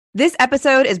This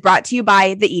episode is brought to you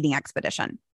by The Eating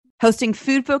Expedition, hosting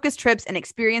food-focused trips and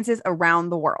experiences around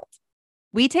the world.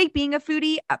 We take being a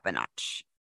foodie up a notch.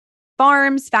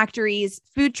 Farms, factories,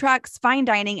 food trucks, fine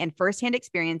dining, and firsthand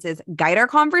experiences guide our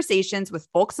conversations with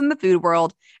folks in the food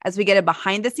world as we get a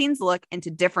behind-the-scenes look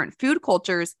into different food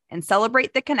cultures and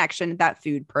celebrate the connection that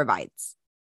food provides.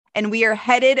 And we are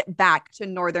headed back to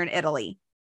Northern Italy.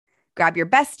 Grab your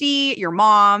bestie, your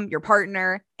mom, your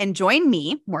partner, and join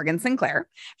me, Morgan Sinclair,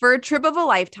 for a trip of a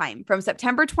lifetime from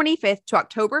September 25th to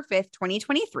October 5th,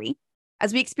 2023,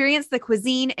 as we experience the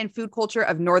cuisine and food culture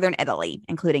of Northern Italy,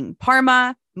 including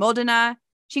Parma, Modena,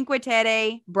 Cinque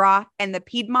Terre, Bra, and the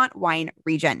Piedmont wine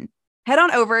region. Head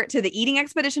on over to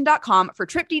theeatingexpedition.com for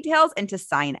trip details and to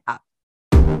sign up.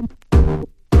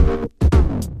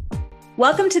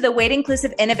 Welcome to the Weight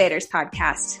Inclusive Innovators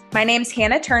Podcast. My name's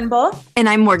Hannah Turnbull. And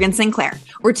I'm Morgan Sinclair.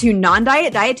 We're two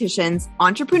non-diet dietitians,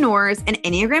 entrepreneurs, and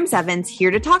Enneagram 7s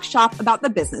here to talk shop about the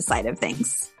business side of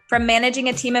things. From managing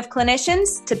a team of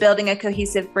clinicians to building a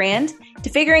cohesive brand to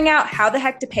figuring out how the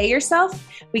heck to pay yourself,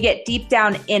 we get deep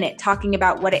down in it talking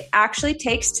about what it actually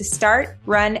takes to start,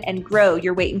 run, and grow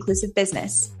your weight inclusive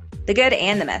business. The good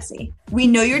and the messy. We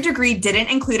know your degree didn't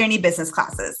include any business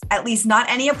classes, at least not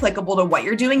any applicable to what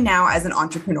you're doing now as an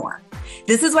entrepreneur.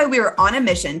 This is why we are on a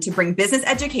mission to bring business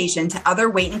education to other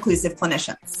weight-inclusive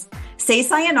clinicians. Say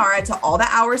sayonara to all the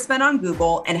hours spent on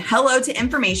Google and hello to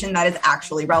information that is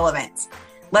actually relevant.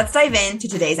 Let's dive into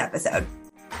today's episode.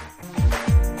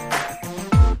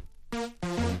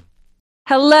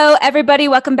 Hello, everybody.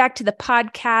 Welcome back to the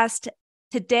podcast.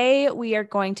 Today, we are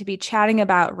going to be chatting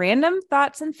about random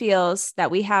thoughts and feels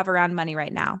that we have around money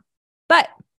right now. But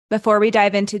before we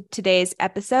dive into today's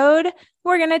episode,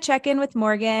 we're going to check in with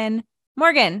Morgan.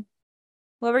 Morgan,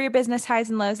 what were your business highs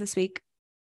and lows this week?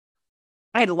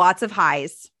 I had lots of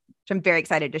highs, which I'm very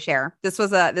excited to share. This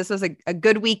was a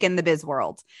good week in the biz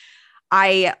world.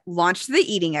 I launched the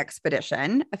Eating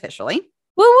Expedition officially.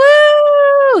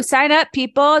 Woo-woo! Sign up,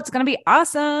 people. It's going to be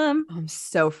awesome. I'm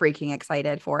so freaking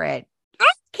excited for it.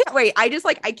 Can't wait.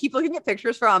 I keep looking at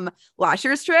pictures from last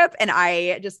year's trip and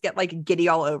I just get like giddy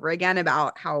all over again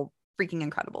about how freaking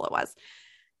incredible it was.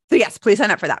 So yes, please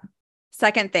sign up for that.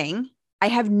 Second thing, I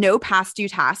have no past due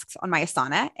tasks on my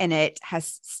Asana and it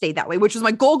has stayed that way, which was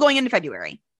my goal going into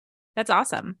February. That's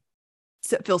awesome.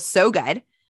 So it feels so good.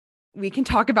 We can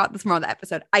talk about this more on the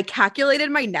episode. I calculated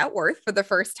my net worth for the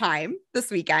first time this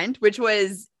weekend, which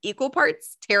was equal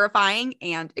parts terrifying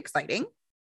and exciting.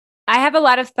 I have a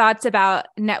lot of thoughts about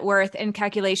net worth and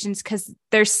calculations because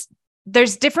there's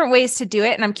different ways to do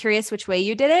it. And I'm curious which way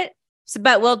you did it.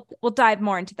 But we'll dive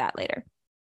more into that later.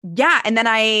 Yeah. And then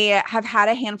I have had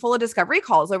a handful of discovery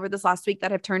calls over this last week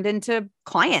that have turned into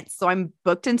clients. So I'm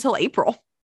booked until April.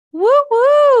 Woo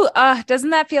woo. Doesn't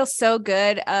that feel so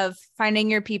good of finding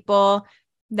your people,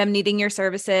 them needing your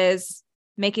services,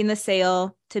 making the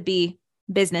sale to be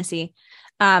businessy,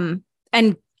 and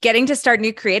getting to start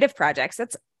new creative projects.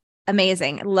 That's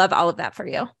amazing. I love all of that for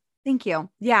you. Thank you.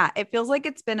 Yeah. It feels like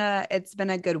it's been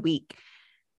a good week.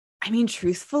 I mean,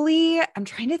 truthfully, I'm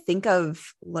trying to think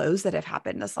of lows that have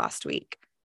happened this last week.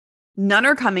 None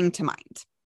are coming to mind.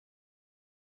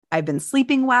 I've been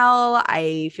sleeping well.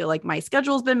 I feel like my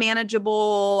schedule's been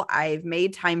manageable. I've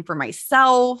made time for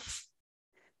myself.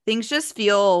 Things just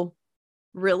feel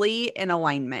really in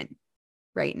alignment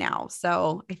right now.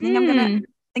 So I think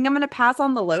I'm gonna pass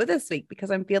on the low this week because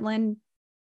I'm feeling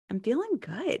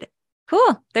good.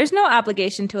 Cool. There's no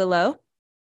obligation to a low.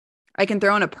 I can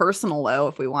throw in a personal low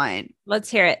if we want. Let's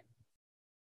hear it.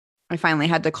 I finally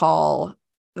had to call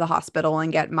the hospital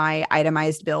and get my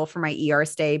itemized bill for my ER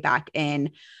stay back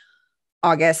in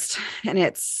August. And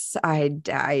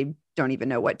I don't even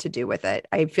know what to do with it.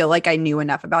 I feel like I knew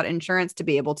enough about insurance to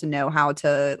be able to know how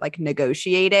to like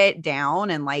negotiate it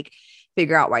down and like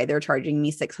figure out why they're charging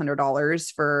me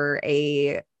 $600 for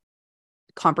a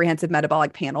comprehensive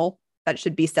metabolic panel that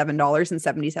should be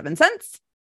 $7.77.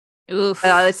 Oof.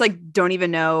 It's like, don't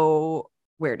even know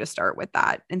where to start with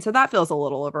that. And so that feels a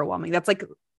little overwhelming. That's like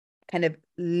kind of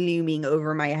looming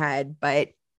over my head, but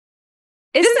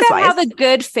isn't that how the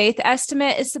good faith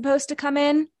estimate is supposed to come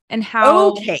in and how?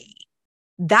 Okay.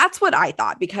 That's what I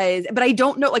thought but I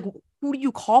don't know, like, who do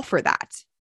you call for that?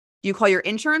 Do you call your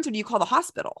insurance or do you call the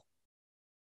hospital?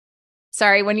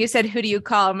 Sorry, when you said, who do you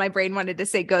call? My brain wanted to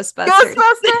say Ghostbusters.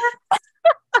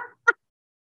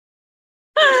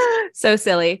 So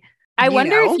silly. I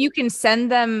wonder if you can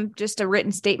send them just a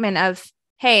written statement of,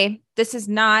 hey, this is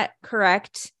not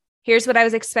correct. Here's what I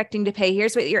was expecting to pay.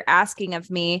 Here's what you're asking of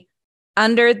me.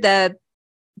 Under the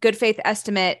good faith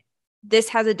estimate, this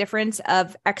has a difference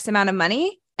of X amount of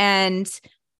money. And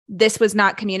this was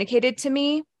not communicated to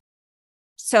me.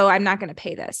 so I'm not going to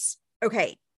pay this.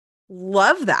 Okay.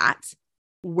 Love that.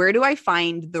 Where do I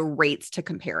find the rates to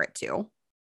compare it to?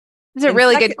 It's a And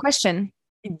really second- good question.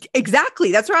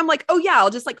 Exactly. That's where I'm like, oh yeah, I'll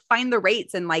just like find the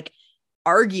rates and like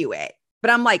argue it. But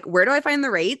I'm like, where do I find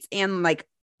the rates? And like,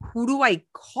 who do I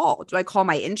call? Do I call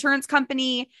my insurance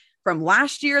company from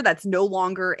last year that's no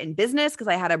longer in business because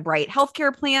I had a Bright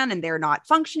healthcare plan and they're not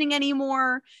functioning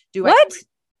anymore? What?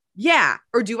 Yeah.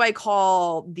 Or do I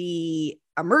call the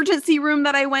emergency room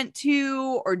that I went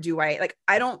to? Or do I like,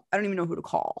 I don't even know who to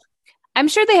call. I'm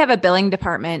sure they have a billing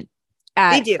department.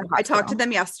 They do. The I talked to hospital.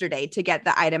 them yesterday to get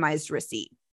the itemized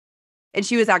receipt. And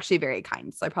she was actually very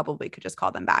kind. So I probably could just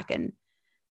call them back and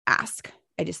ask.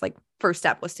 I just like first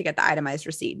step was to get the itemized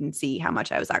receipt and see how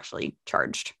much I was actually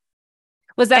charged.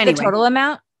 Was that Anyway. the total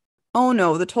amount? Oh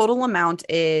no, the total amount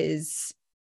is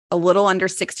a little under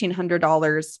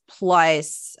 $1,600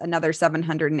 plus another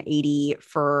 $780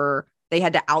 for they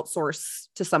had to outsource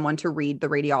to someone to read the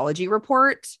radiology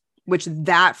report, which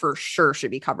that for sure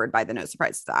should be covered by the No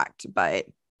Surprises Act. But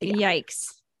yeah. Yikes.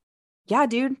 Yeah,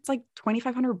 dude, it's like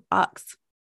 $2,500.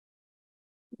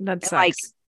 That And, sucks. like,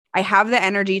 I have the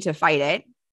energy to fight it.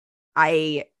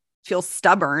 I feel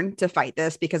stubborn to fight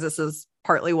this because this is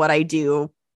partly what I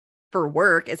do for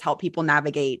work is help people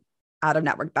navigate out of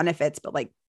network benefits. But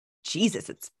like, Jesus,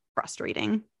 it's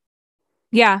frustrating.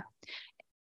 Yeah.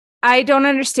 I don't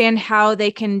understand how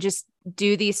they can just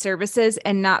do these services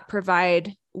and not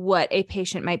provide what a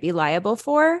patient might be liable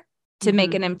for to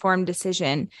make an informed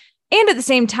decision. And at the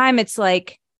same time, it's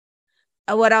like,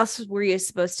 what else were you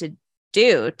supposed to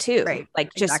do too? Right.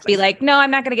 Like just Exactly. be like, no,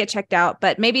 I'm not going to get checked out,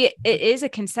 but maybe it is a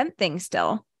consent thing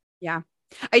still. Yeah.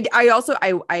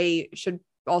 I should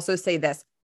also say this.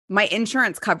 My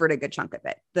insurance covered a good chunk of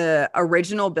it. The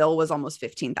original bill was almost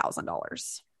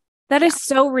 $15,000. That is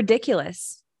so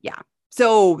ridiculous.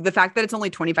 So the fact that it's only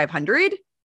 $2,500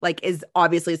 like is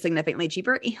obviously significantly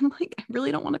cheaper. And like, I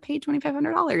really don't want to pay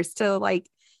 $2,500 to like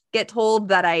get told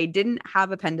that I didn't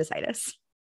have appendicitis.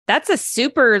 That's a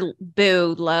super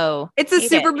boo low. It's a Hate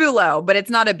super it. boo low, but it's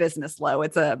not a business low.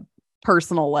 It's a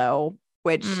personal low,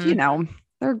 which, you know,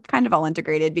 they're kind of all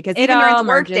integrated because It even during all the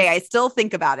workday, merges. I still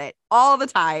think about it all the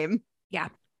time. Yeah.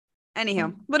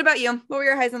 Anywho, what about you? What were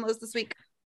your highs and lows this week?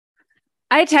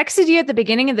 I texted you at the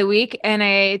beginning of the week and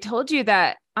I told you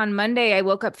that on Monday I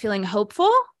woke up feeling hopeful,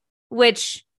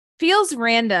 which feels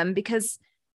random because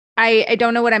I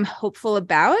don't know what I'm hopeful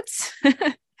about.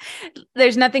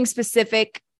 There's nothing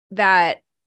specific that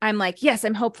I'm like, yes,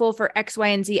 I'm hopeful for X, Y,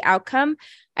 and Z outcome.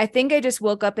 I think I just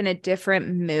woke up in a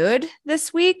different mood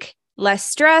this week, less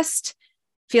stressed,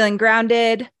 feeling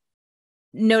grounded,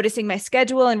 noticing my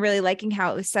schedule and really liking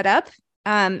how it was set up.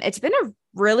 It's been a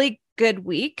really good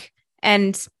week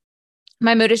and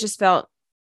my mood has just felt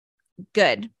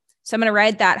good. So I'm going to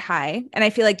ride that high. And I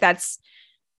feel like that's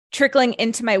trickling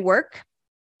into my work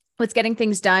with getting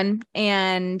things done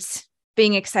and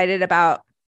being excited about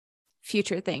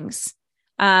future things.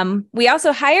 We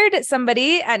also hired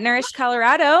somebody at Nourish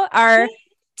Colorado, our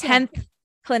 10th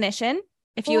clinician,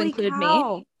 if you include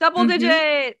me. Double Mhm.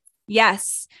 digit.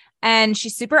 Yes. And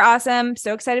she's super awesome.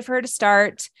 So excited for her to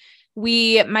start.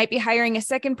 We might be hiring a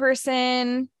second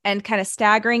person and kind of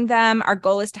staggering them. Our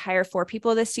goal is to hire 4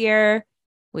 people this year.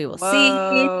 We will see.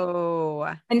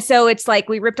 Whoa. And so it's like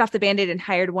we ripped off the Band-Aid and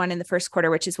hired one in the first quarter,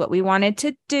 which is what we wanted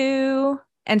to do.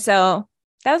 And so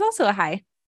that was also a high.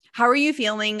 How are you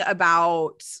feeling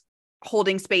about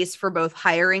holding space for both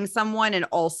hiring someone and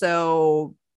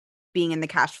also being in the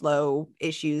cash flow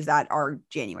issues that are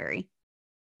January?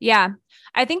 Yeah.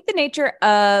 I think the nature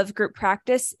of group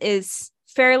practice is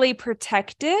fairly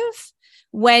protective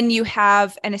when you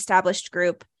have an established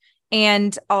group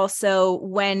and also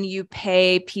when you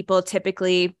pay people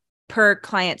typically per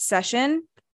client session,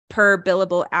 per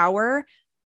billable hour.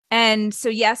 And so,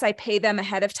 yes, I pay them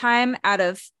ahead of time out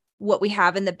of what we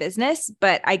have in the business,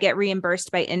 but I get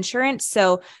reimbursed by insurance.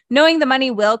 So knowing the money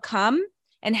will come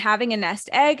and having a nest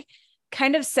egg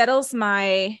kind of settles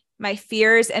my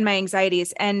fears and my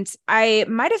anxieties. And I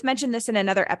might have mentioned this in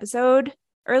another episode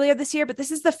earlier this year, but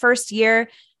this is the first year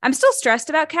I'm still stressed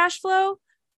about cash flow.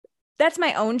 That's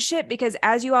my own shit because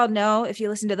as you all know, if you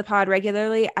listen to the pod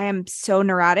regularly, I am so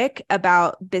neurotic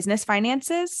about business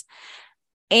finances.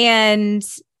 And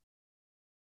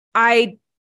I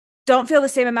don't feel the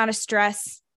same amount of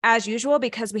stress as usual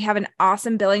because we have an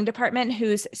awesome billing department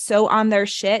who's so on their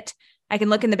shit. I can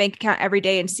look in the bank account every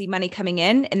day and see money coming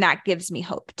in, and that gives me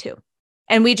hope too.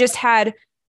 And we just had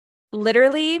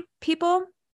literally people,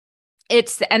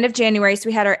 it's the end of January. So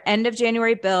we had our end of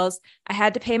January bills. I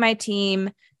had to pay my team.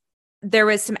 There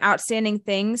was some outstanding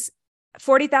things.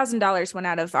 $40,000 went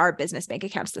out of our business bank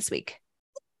accounts this week.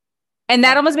 And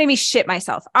that almost made me shit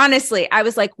myself. Honestly, I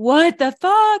was like, what the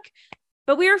fuck?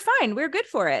 But we were fine. We were good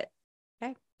for it.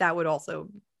 Okay. That would also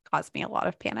cause me a lot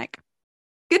of panic.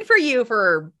 Good for you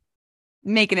for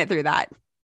making it through that.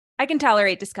 I can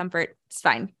tolerate discomfort. It's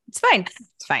fine. It's fine.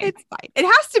 It's fine. It's fine. It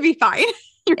has to be fine.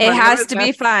 It has to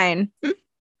be fine.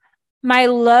 My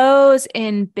lows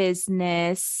in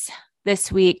business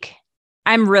this week.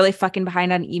 I'm really fucking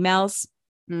behind on emails.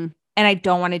 And I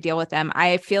don't want to deal with them.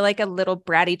 I feel like a little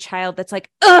bratty child that's like,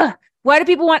 ugh, why do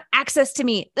people want access to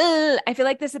me? Ugh. I feel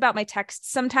like this about my texts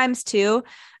sometimes too,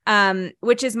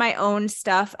 which is my own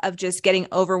stuff of just getting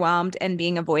overwhelmed and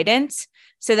being avoidant.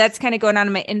 So that's kind of going on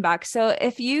in my inbox. So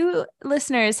if you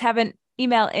listeners have an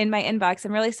email in my inbox,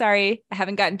 I'm really sorry. I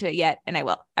haven't gotten to it yet, and I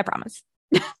will. I promise.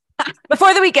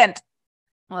 Before the weekend.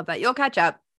 Well, I bet you'll catch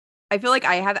up. I feel like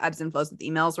I have ebbs and flows with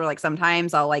emails where like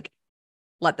sometimes I'll like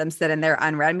let them sit in there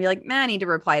unread and be like, man, I need to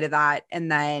reply to that.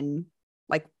 And then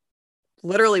like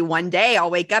literally one day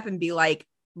I'll wake up and be like,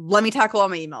 let me tackle all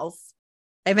my emails.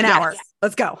 I have an hour.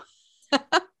 Let's go.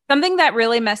 Something that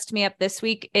really messed me up this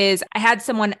week is I had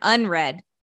someone unread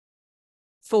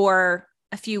for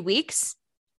a few weeks.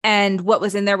 And what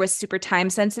was in there was super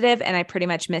time sensitive. And I pretty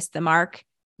much missed the mark.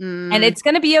 And it's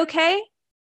going to be okay.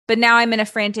 But now I'm in a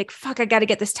frantic, fuck, I got to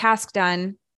get this task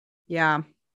done. Yeah.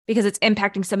 Because it's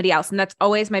impacting somebody else. And that's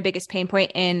always my biggest pain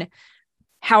point in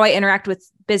how I interact with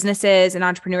businesses and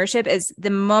entrepreneurship is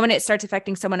the moment it starts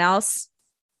affecting someone else,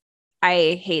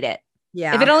 I hate it.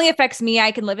 Yeah. If it only affects me,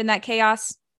 I can live in that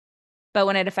chaos. But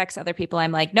when it affects other people,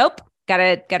 I'm like, nope,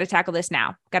 gotta tackle this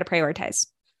now. Gotta prioritize.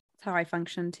 That's how I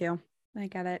function too. I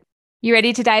get it. You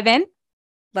ready to dive in?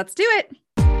 Let's do it.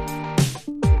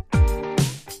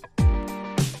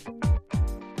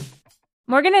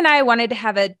 Morgan and I wanted to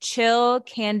have a chill,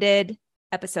 candid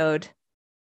episode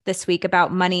this week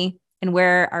about money and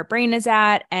where our brain is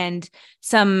at and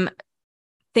some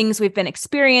things we've been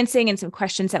experiencing and some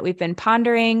questions that we've been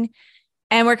pondering.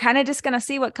 And we're kind of just going to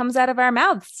see what comes out of our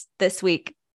mouths this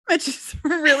week. Which is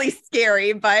really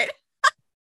scary, but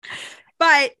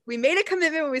we made a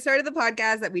commitment when we started the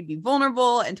podcast that we'd be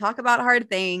vulnerable and talk about hard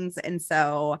things. And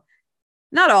so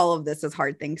not all of this is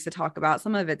hard things to talk about.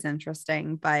 Some of it's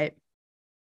interesting, but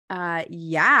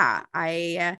yeah,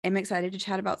 I am excited to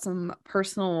chat about some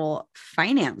personal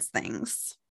finance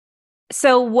things.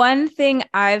 So one thing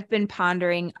I've been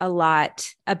pondering a lot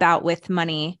about with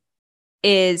money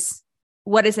is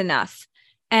what is enough?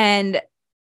 And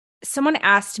someone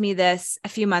asked me this a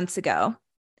few months ago,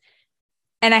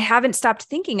 and I haven't stopped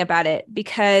thinking about it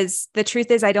because the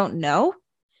truth is I don't know.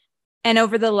 And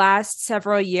over the last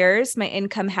several years, my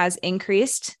income has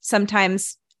increased,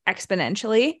 sometimes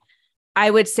exponentially. I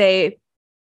would say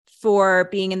for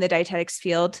being in the dietetics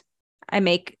field, I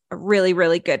make really,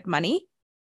 really good money.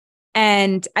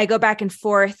 And I go back and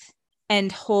forth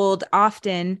and hold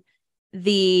often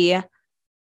the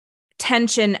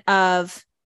tension of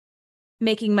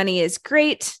making money is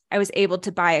great. I was able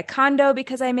to buy a condo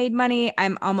because I made money.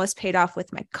 I'm almost paid off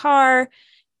with my car.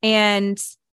 And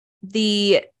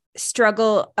the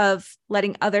struggle of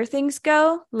letting other things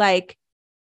go, like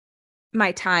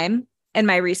my time and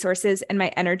my resources and my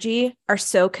energy are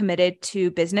so committed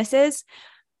to businesses.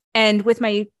 And with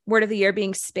my word of the year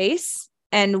being space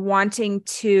and wanting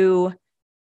to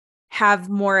have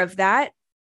more of that,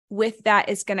 with that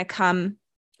is going to come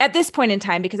at this point in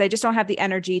time, because I just don't have the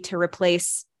energy to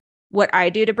replace what I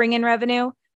do to bring in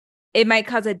revenue. It might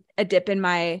cause a dip in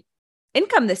my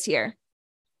income this year.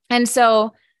 And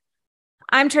so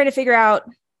I'm trying to figure out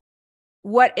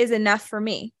what is enough for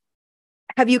me.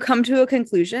 Have you come to a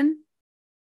conclusion?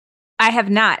 I have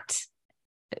not.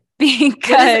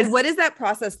 Because what does that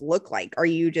process look like? Are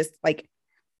you just like,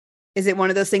 is it one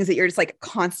of those things that you're just like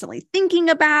constantly thinking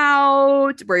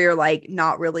about where you're like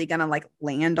not really going to like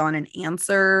land on an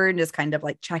answer and just kind of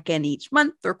like check in each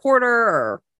month or quarter?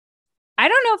 Or I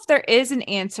don't know if there is an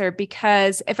answer,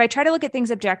 because if I try to look at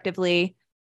things objectively,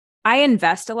 I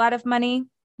invest a lot of money.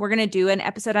 We're going to do an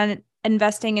episode on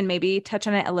investing and maybe touch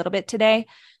on it a little bit today,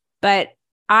 but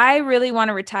I really want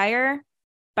to retire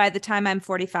by the time I'm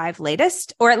 45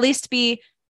 latest, or at least be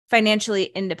financially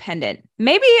independent.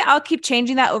 Maybe I'll keep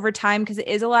changing that over time because it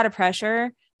is a lot of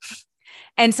pressure.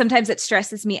 And sometimes it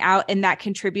stresses me out, and that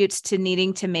contributes to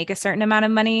needing to make a certain amount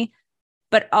of money.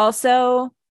 But also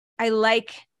I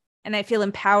like, and I feel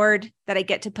empowered that I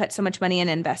get to put so much money in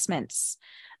investments.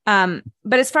 But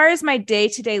as far as my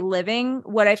day-to-day living,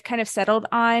 what I've kind of settled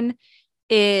on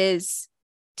is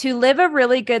to live a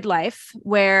really good life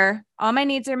where all my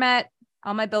needs are met,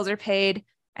 all my bills are paid,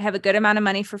 I have a good amount of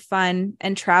money for fun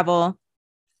and travel.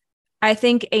 I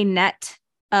think a net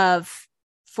of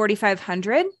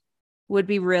 $4,500 would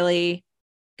be really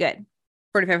good.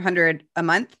 4,500 a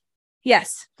month?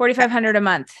 Yes, 4,500 a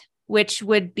month, which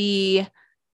would be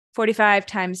 45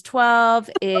 times 12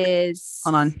 is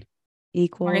Hold on.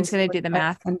 Equals Morgan's going to do the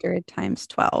math. 100 times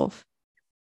 12.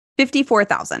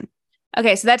 54,000.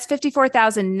 Okay, so that's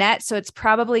 54,000 net. So it's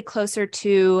probably closer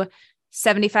to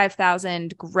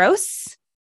 75,000 gross.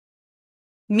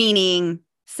 Meaning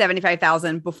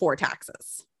 75,000 before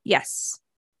taxes. Yes.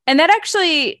 And that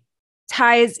actually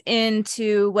ties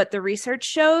into what the research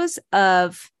shows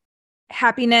of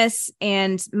happiness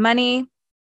and money,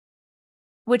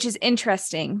 which is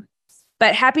interesting.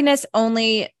 But happiness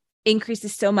only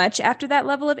increases so much after that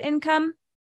level of income.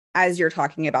 As you're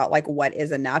talking about like what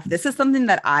is enough, this is something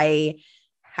that I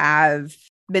have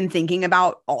been thinking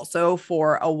about also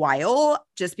for a while,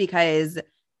 just because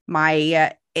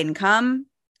my income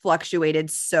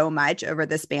fluctuated so much over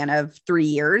the span of 3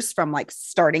 years, from like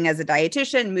starting as a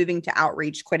dietitian, moving to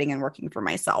outreach, quitting and working for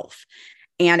myself.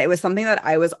 And it was something that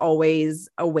I was always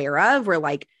aware of, where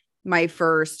like my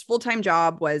first full-time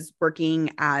job was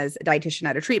working as a dietitian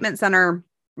at a treatment center.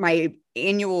 My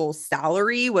annual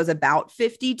salary was about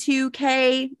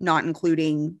 $52K, not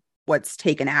including what's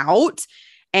taken out.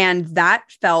 And that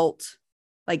felt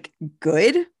like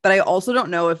good, but I also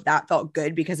don't know if that felt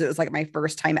good because it was like my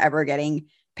first time ever getting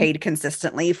paid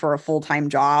consistently for a full-time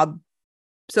job.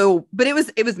 So, but it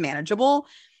was manageable.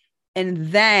 And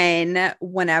then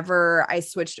whenever I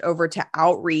switched over to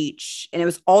outreach, and it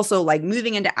was also like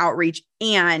moving into outreach,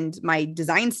 and my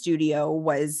design studio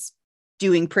was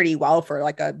doing pretty well for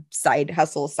like a side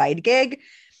hustle, side gig,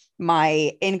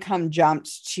 my income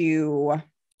jumped to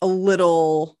a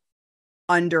little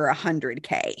under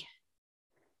 100K.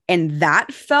 And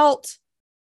that felt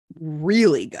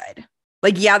really good.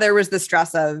 Like, yeah, there was the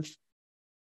stress of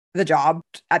the job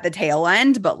at the tail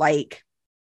end, but like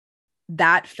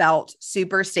that felt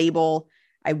super stable.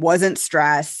 I wasn't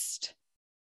stressed.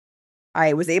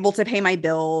 I was able to pay my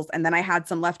bills, and then I had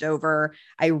some left over.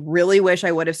 I really wish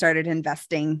I would have started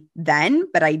investing then,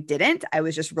 but I didn't. I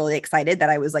was just really excited that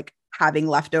I was like having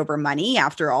leftover money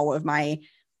after all of my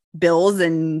bills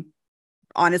and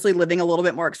honestly living a little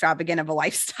bit more extravagant of a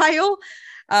lifestyle.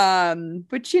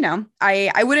 Which, you know,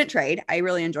 I wouldn't trade. I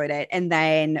really enjoyed it. And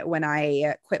then when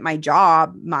I quit my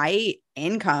job, my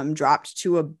income dropped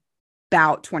to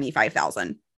about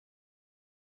 25,000.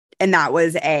 And that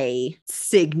was a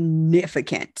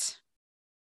significant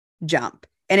jump.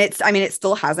 And it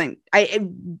still hasn't,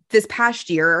 this past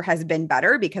year has been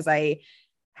better because I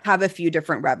have a few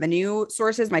different revenue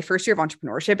sources. My first year of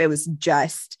entrepreneurship, it was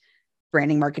just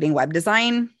branding, marketing, web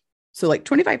design. So like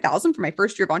 25,000 for my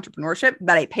first year of entrepreneurship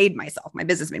that I paid myself. My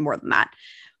business made more than that.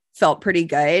 Felt pretty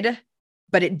good,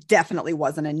 but it definitely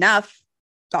wasn't enough.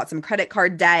 Got some credit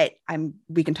card debt.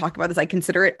 We can talk about this.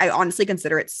 I honestly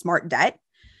consider it smart debt.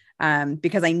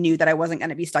 Because I knew that I wasn't going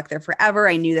to be stuck there forever.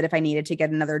 I knew that if I needed to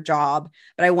get another job,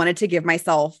 but I wanted to give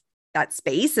myself that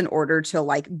space in order to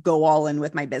like go all in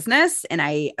with my business. And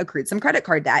I accrued some credit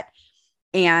card debt,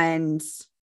 and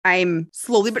I'm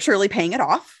slowly but surely paying it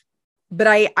off. But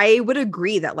I would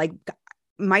agree that like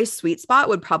my sweet spot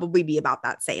would probably be about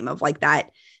that same of like that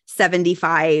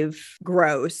 75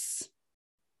 gross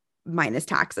minus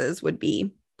taxes would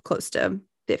be close to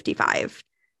 55.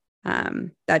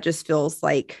 That just feels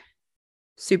like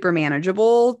super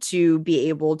manageable to be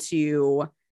able to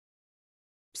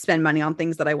spend money on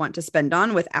things that I want to spend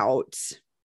on without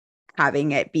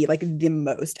having it be like the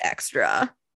most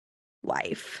extra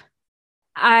life.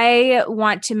 I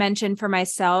want to mention for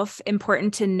myself,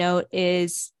 important to note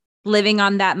is living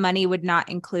on that money would not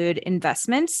include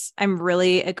investments. I'm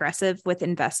really aggressive with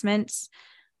investments.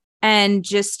 And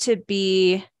just to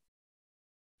be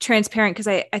transparent, because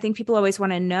I think people always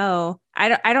want to know,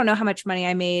 I don't know how much money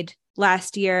I made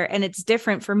last year. And it's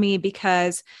different for me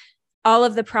because all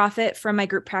of the profit from my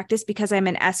group practice, because I'm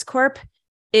an S Corp,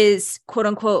 is quote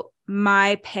unquote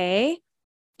my pay,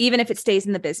 even if it stays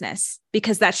in the business,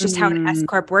 because that's just how an S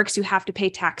Corp works. You have to pay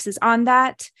taxes on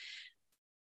that.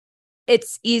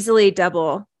 It's easily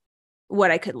double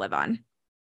what I could live on.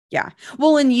 Yeah.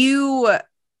 Well, and you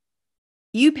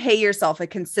pay yourself a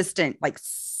consistent like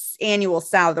annual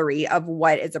salary of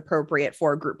what is appropriate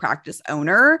for a group practice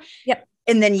owner. Yep.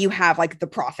 And then you have like the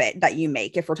profit that you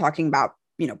make if we're talking about,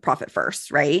 you know, profit first,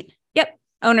 right? Yep.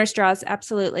 Owner's draws.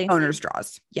 Absolutely. Owner's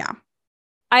draws. Yeah.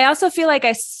 I also feel like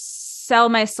I sell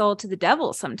my soul to the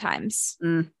devil sometimes.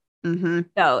 Mm-hmm.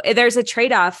 So there's a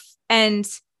trade-off, and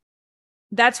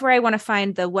that's where I want to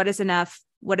find the what is enough,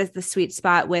 what is the sweet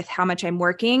spot with how much I'm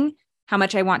working, how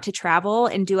much I want to travel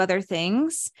and do other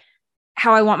things,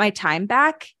 how I want my time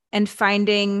back, and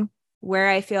finding where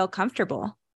I feel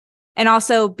comfortable. And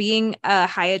also being a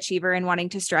high achiever and wanting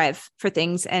to strive for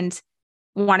things and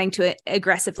wanting to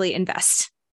aggressively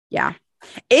invest. Yeah.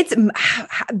 It's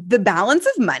the balance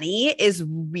of money is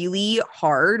really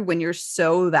hard when you're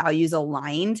so values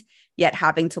aligned, yet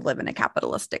having to live in a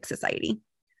capitalistic society.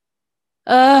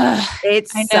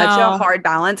 It's such a hard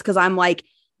balance because I'm like,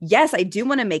 yes, I do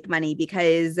want to make money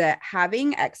because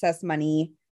having excess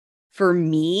money for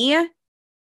me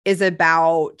is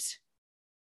about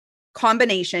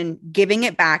combination, giving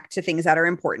it back to things that are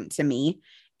important to me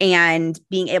and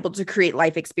being able to create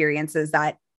life experiences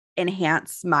that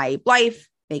enhance my life,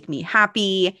 make me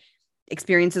happy.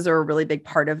 Experiences are a really big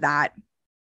part of that.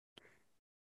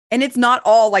 And it's not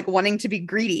all like wanting to be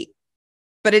greedy,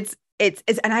 but it's,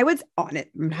 and I would on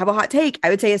it have a hot take. I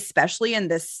would say, especially in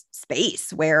this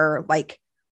space where like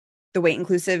the weight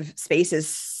inclusive space is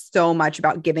so much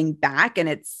about giving back, and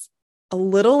it's a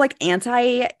little like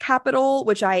anti-capital,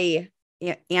 which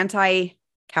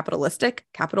anti-capitalistic,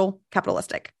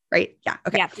 capitalistic, right? Yeah.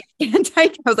 Okay. Yeah.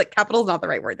 I was like, capital is not the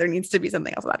right word. There needs to be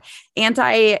something else about it.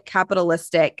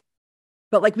 Anti-capitalistic,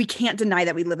 but like, we can't deny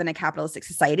that we live in a capitalistic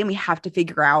society and we have to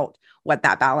figure out what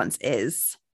that balance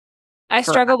is. I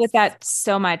struggle with that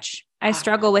so much. I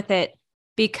struggle with it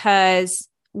because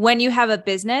when you have a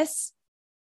business,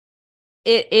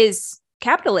 it is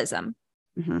capitalism.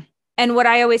 Mm-hmm. And what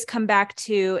I always come back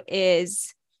to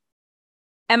is,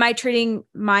 am I treating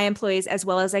my employees as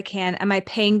well as I can? Am I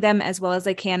paying them as well as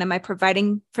I can? Am I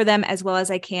providing for them as well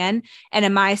as I can? And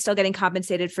am I still getting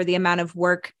compensated for the amount of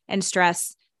work and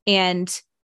stress and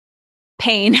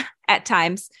pain at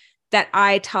times that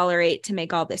I tolerate to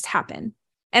make all this happen?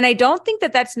 And I don't think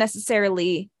that that's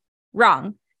necessarily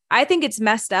wrong. I think it's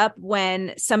messed up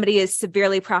when somebody is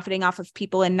severely profiting off of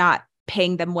people and not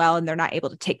paying them well and they're not able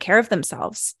to take care of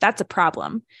themselves. That's a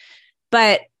problem.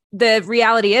 But the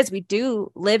reality is we do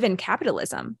live in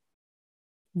capitalism.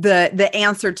 The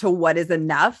answer to what is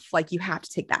enough, like you have to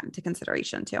take that into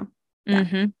consideration too. Yeah.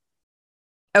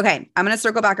 Mm-hmm. Okay. I'm going to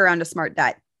circle back around to smart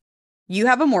debt. You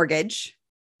have a mortgage.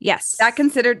 Yes. That's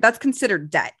considered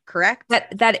debt, correct?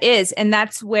 That is. And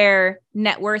that's where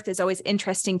net worth is always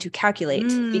interesting to calculate,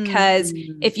 because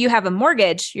if you have a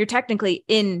mortgage, you're technically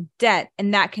in debt,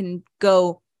 and that can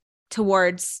go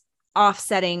towards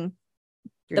offsetting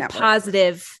the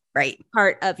positive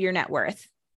part of your net worth.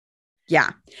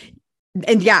 Yeah.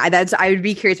 And yeah, I would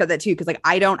be curious about that too. Cause like,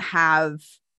 I don't have,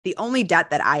 the only debt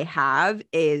that I have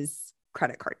is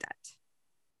credit card debt,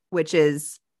 which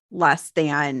is less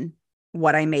than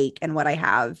what I make and what I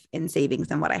have in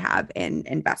savings and what I have in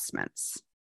investments.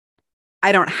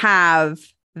 I don't have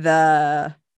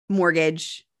the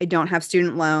mortgage. I don't have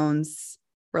student loans,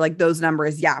 where like those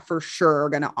numbers, yeah, for sure are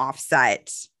going to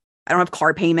offset. I don't have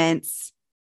car payments.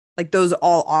 Like those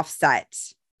all offset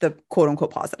the quote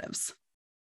unquote positives.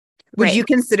 Would you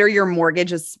consider your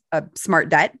mortgage as a smart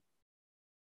debt?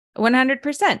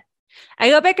 100%. I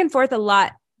go back and forth a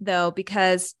lot though,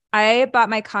 because I bought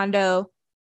my condo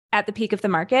at the peak of the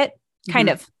market, kind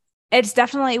of. It's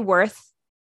definitely worth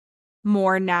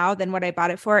more now than what I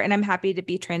bought it for. And I'm happy to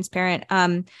be transparent.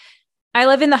 I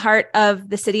live in the heart of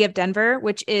the city of Denver,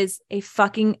 which is a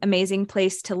fucking amazing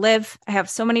place to live. I have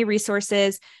so many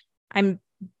resources. I'm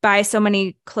by so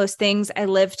many close things. I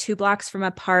live 2 blocks from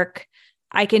a park.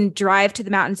 I can drive to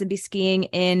the mountains and be skiing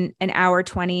in an hour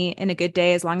 20 in a good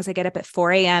day, as long as I get up at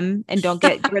 4 a.m. and don't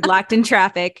get gridlocked in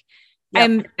traffic.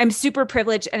 Yep. I'm super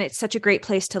privileged, and it's such a great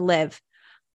place to live.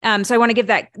 So I want to give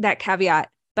that caveat,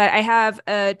 but I have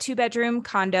a 2-bedroom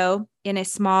condo in a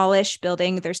smallish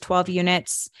building. There's 12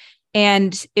 units,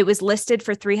 and it was listed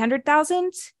for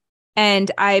 $300,000,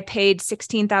 and I paid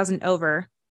 $16,000 over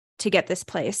to get this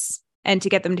place and to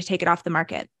get them to take it off the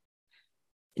market.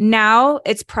 Now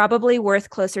it's probably worth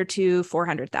closer to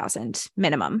 $400,000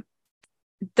 minimum.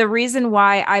 The reason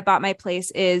why I bought my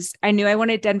place is I knew I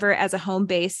wanted Denver as a home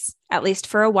base, at least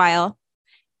for a while.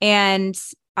 And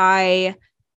I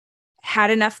had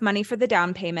enough money for the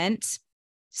down payment.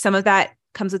 Some of that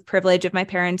comes with privilege of my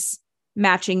parents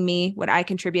matching me what I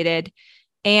contributed.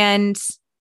 And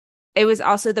it was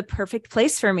also the perfect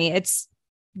place for me. It's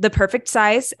the perfect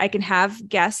size. I can have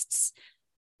guests.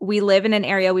 We live in an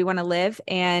area we want to live,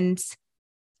 and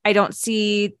I don't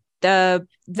see the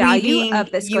value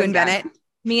of this. You and Bennett.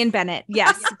 Me and Bennett.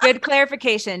 Yes. Good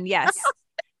clarification. Yes.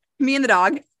 Me and the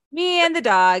dog. Me and the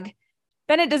dog.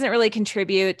 Bennett doesn't really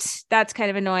contribute. That's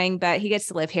kind of annoying, but he gets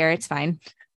to live here. It's fine.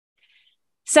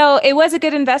 So it was a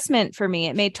good investment for me.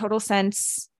 It made total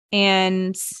sense.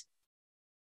 And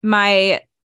my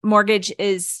mortgage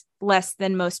is less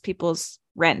than most people's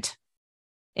rent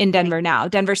in Denver now.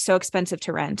 Denver's so expensive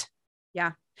to rent.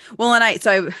 Yeah. Well, and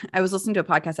I was listening to a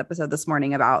podcast episode this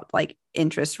morning about like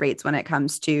interest rates when it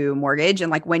comes to mortgage.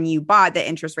 And like when you bought, the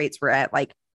interest rates were at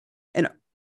like an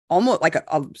almost like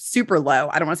a super low.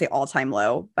 I don't want to say all time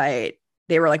low, but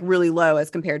they were like really low as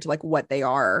compared to like what they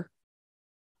are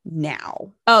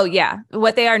now. Oh yeah.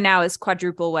 What they are now is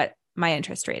quadruple what my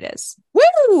interest rate is.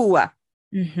 Woo!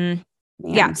 Mm-hmm.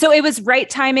 Yeah. So it was right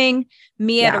timing,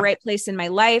 me at a right place in my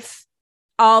life.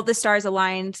 All the stars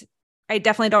aligned. I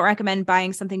definitely don't recommend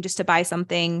buying something just to buy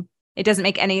something. It doesn't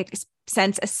make any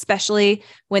sense, especially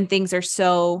when things are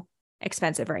so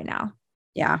expensive right now.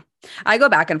 Yeah. I go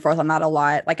back and forth on that a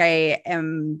lot. Like I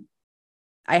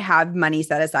have money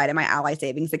set aside in my Ally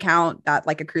savings account that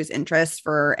like accrues interest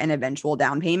for an eventual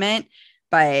down payment.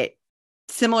 But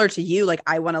similar to you, like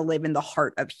I want to live in the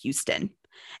heart of Houston.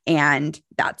 And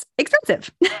that's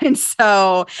expensive. And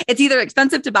so it's either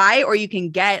expensive to buy or you can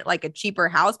get like a cheaper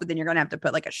house, but then you're going to have to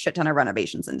put like a shit ton of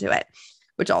renovations into it,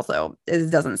 which also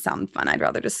doesn't sound fun. I'd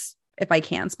rather just, if I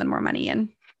can, spend more money and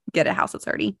get a house that's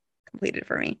already completed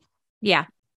for me. Yeah.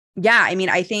 Yeah. I mean,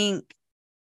 I think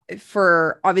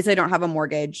obviously I don't have a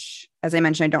mortgage. As I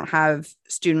mentioned, I don't have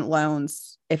student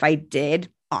loans. If I did,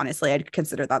 honestly, I'd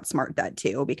consider that smart debt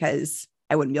too, because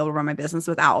I wouldn't be able to run my business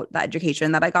without the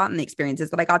education that I got and the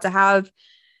experiences that I got to have.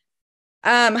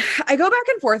 I go back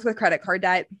and forth with credit card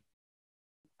debt.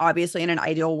 Obviously, in an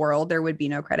ideal world, there would be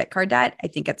no credit card debt. I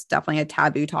think it's definitely a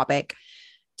taboo topic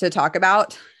to talk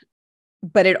about.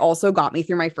 But it also got me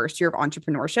through my first year of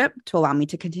entrepreneurship to allow me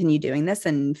to continue doing this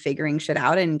and figuring shit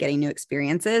out and getting new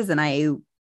experiences. And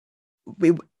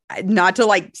we not to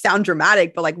like sound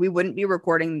dramatic, but like we wouldn't be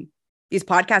recording these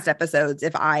podcast episodes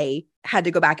if I had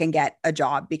to go back and get a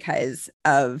job because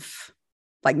of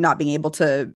like not being able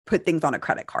to put things on a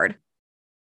credit card.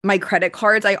 My credit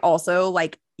cards, I also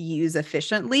like use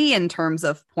efficiently in terms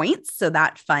of points. So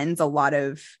that funds a lot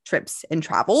of trips and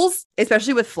travels,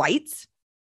 especially with flights.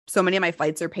 So many of my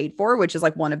flights are paid for, which is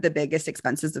like one of the biggest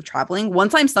expenses of traveling.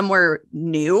 Once I'm somewhere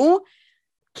new,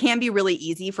 can be really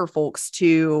easy for folks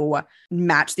to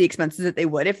match the expenses that they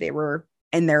would if they were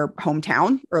in their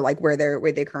hometown or like where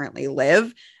they currently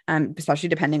live, especially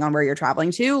depending on where you're traveling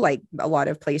to. Like a lot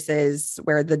of places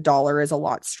where the dollar is a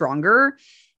lot stronger,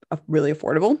 really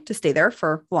affordable to stay there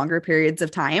for longer periods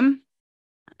of time.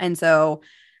 And so,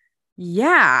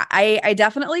 yeah, I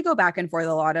definitely go back and forth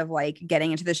a lot of like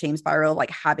getting into the shame spiral,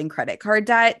 like having credit card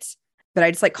debt, but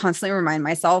I just like constantly remind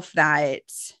myself that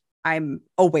I'm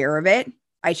aware of it.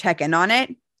 I check in on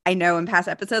it. I know in past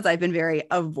episodes, I've been very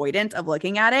avoidant of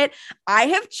looking at it. I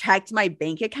have checked my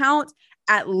bank account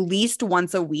at least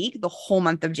once a week the whole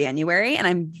month of January, and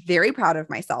I'm very proud of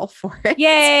myself for it.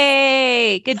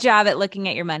 Yay! Good job at looking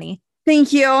at your money.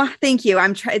 Thank you. Thank you.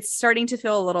 It's starting to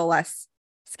feel a little less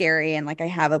scary and like I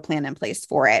have a plan in place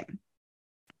for it.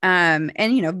 And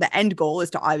you know, the end goal is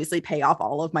to obviously pay off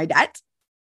all of my debt,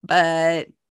 but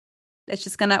we're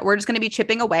just gonna be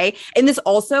chipping away. And this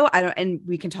also, and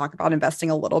we can talk about investing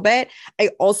a little bit. I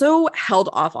also held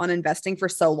off on investing for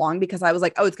so long because I was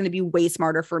like, oh, it's gonna be way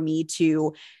smarter for me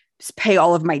to pay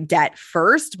all of my debt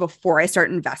first before I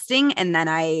start investing. And then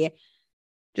I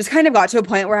just kind of got to a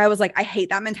point where I was like, I hate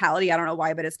that mentality. I don't know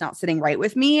why, but it's not sitting right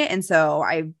with me. And so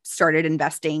I started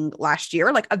investing last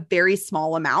year, like a very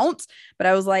small amount, but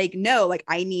I was like, no, like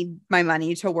I need my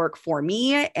money to work for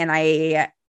me. And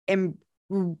I am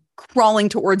crawling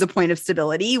towards a point of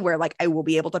stability where like I will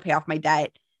be able to pay off my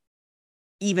debt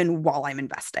even while I'm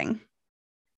investing.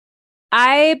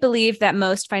 I believe that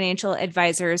most financial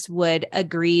advisors would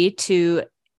agree to,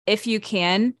 if you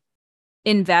can,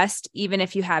 invest even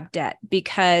if you have debt,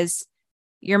 because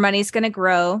your money's going to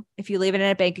grow. If you leave it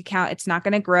in a bank account, it's not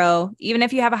going to grow. Even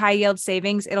if you have a high yield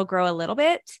savings, it'll grow a little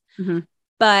bit,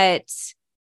 but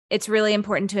it's really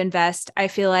important to invest. I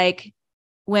feel like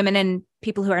women and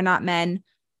people who are not men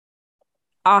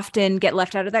often get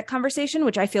left out of that conversation,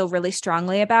 which I feel really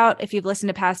strongly about. If you've listened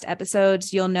to past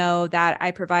episodes, you'll know that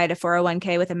I provide a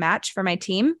 401k with a match for my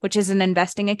team, which is an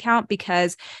investing account,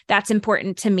 because that's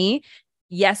important to me.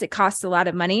 Yes, it costs a lot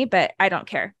of money, but I don't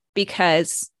care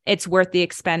because it's worth the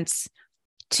expense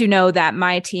to know that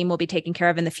my team will be taken care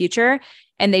of in the future,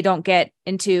 and they don't get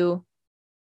into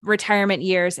retirement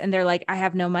years and they're like, I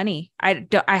have no money. I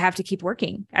have to keep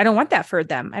working. I don't want that for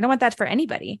them. I don't want that for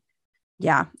anybody.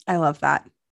 Yeah, I love that.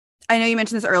 I know you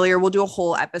mentioned this earlier. We'll do a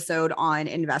whole episode on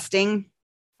investing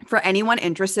for anyone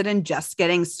interested in just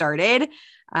getting started.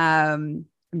 I'm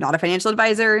not a financial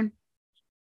advisor.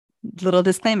 Little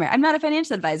disclaimer. I'm not a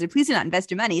financial advisor. Please do not invest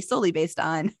your money solely based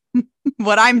on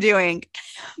what I'm doing.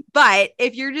 But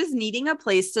if you're just needing a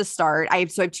place to start, I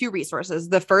have two resources.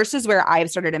 The first is where I've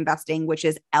started investing, which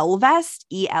is Ellevest,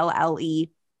 ELLE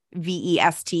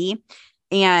VEST.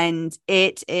 And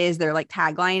it is their like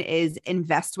tagline is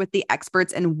invest with the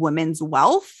experts in women's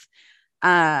wealth.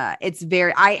 It's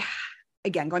very,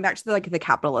 again, going back to the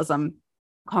capitalism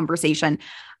conversation,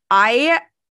 I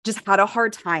just had a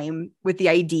hard time with the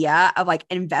idea of like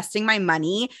investing my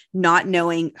money, not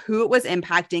knowing who it was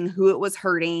impacting, who it was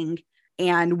hurting,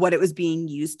 and what it was being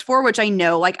used for, which I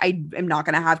know like I am not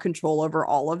going to have control over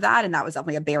all of that. And that was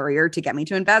definitely a barrier to get me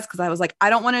to invest because I was like,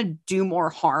 I don't want to do more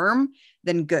harm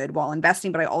than good while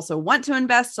investing, but I also want to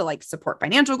invest to like support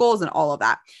financial goals and all of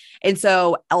that. And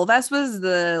so Ellevest was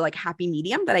the like happy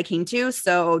medium that I came to.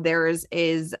 So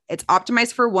it's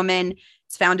optimized for women.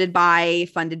 It's funded by,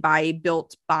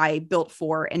 built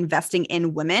for investing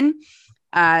in women.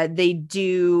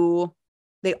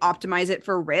 They optimize it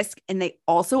for risk and they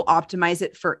also optimize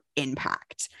it for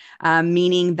impact,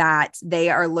 meaning that they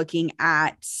are looking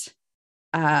at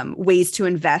ways to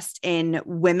invest in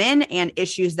women and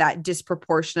issues that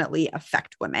disproportionately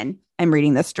affect women. I'm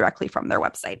reading this directly from their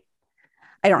website.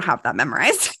 I don't have that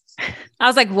memorized. I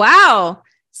was like, wow,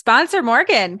 sponsor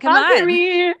Morgan. Come on.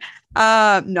 Me.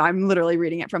 No, I'm literally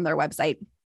reading it from their website.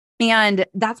 And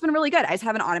that's been really good. I just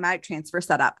have an automatic transfer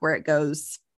set up where it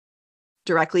goes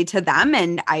directly to them.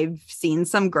 And I've seen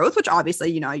some growth, which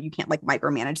obviously, you can't like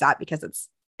micromanage that because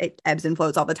it ebbs and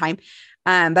flows all the time.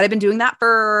 But I've been doing that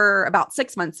for about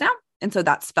 6 months now. And so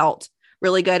that's felt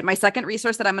really good. My second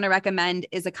resource that I'm going to recommend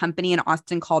is a company in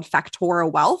Austin called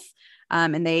Factora Wealth.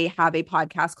 And they have a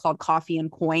podcast called Coffee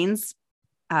and Coins.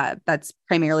 That's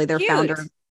primarily their founder,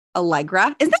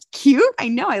 Allegra. Isn't that cute? I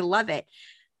know. I love it.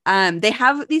 They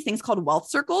have these things called wealth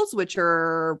circles, which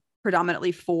are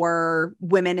predominantly for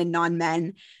women and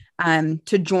non-men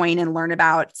to join and learn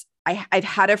about. I've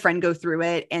had a friend go through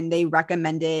it and they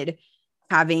recommended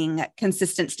having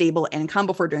consistent, stable income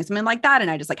before doing something like that. And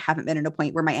I just like haven't been at a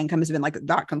point where my income has been like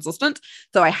that consistent.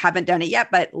 So I haven't done it yet,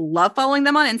 but love following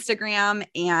them on Instagram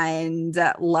and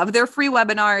love their free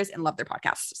webinars and love their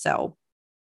podcasts. So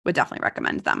would definitely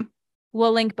recommend them.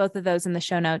 We'll link both of those in the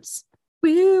show notes.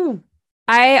 Woo!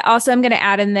 I also am going to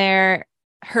add in there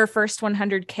Her First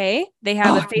 100K. They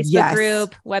have a Facebook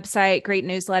group, website, great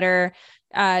newsletter.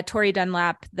 Tori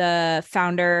Dunlap, the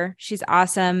founder, she's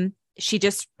awesome. She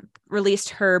just released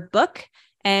her book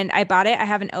and I bought it. I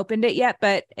haven't opened it yet,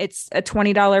 but it's a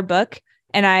 $20 book.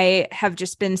 And I have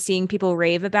just been seeing people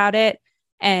rave about it.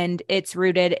 And it's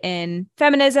rooted in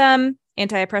feminism,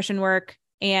 anti-oppression work,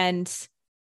 and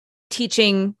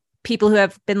teaching people who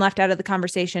have been left out of the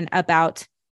conversation about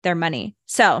their money.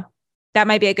 So that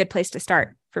might be a good place to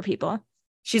start for people.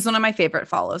 She's one of my favorite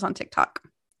follows on TikTok.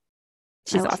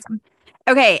 She's awesome.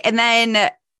 Okay. And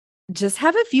then just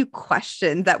have a few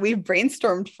questions that we've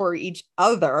brainstormed for each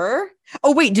other.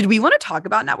 Oh, wait, did we want to talk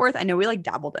about net worth? I know we like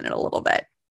dabbled in it a little bit.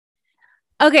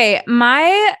 Okay.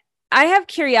 I have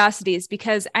curiosities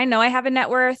because I know I have a net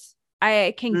worth.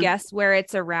 I can guess where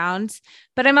it's around,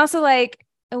 but I'm also like,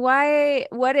 why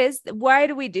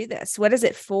do we do this? What is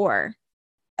it for?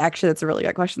 Actually, that's a really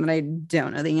good question that I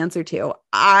don't know the answer to.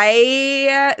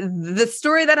 The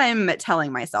story that I'm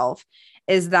telling myself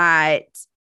is that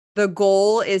the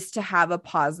goal is to have a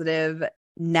positive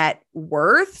net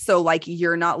worth. So like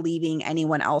you're not leaving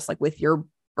anyone else like with your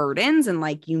burdens and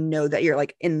like, that you're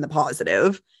like in the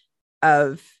positive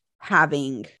of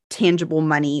having tangible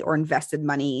money or invested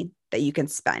money that you can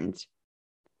spend.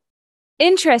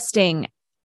 Interesting.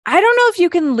 I don't know if you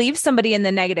can leave somebody in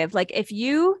the negative. Like if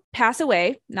you pass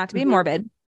away, not to be morbid,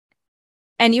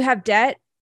 and you have debt,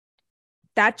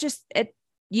 that's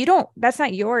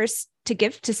not yours to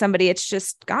give to somebody. It's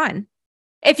just gone.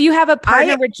 If you have a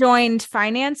partner with joined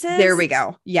finances. There we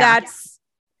go. Yeah. That's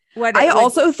what I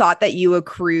also thought that you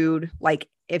accrued, like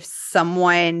if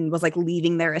someone was like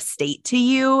leaving their estate to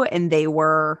you and they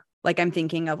were like, I'm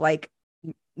thinking of like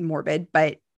morbid,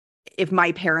 but if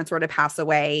my parents were to pass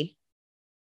away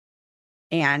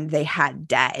and they had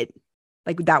debt,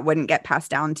 like that wouldn't get passed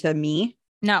down to me.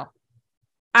 No.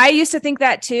 I used to think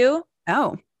that too.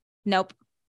 Oh, nope.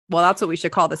 Well, that's what we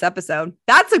should call this episode.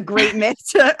 That's a great myth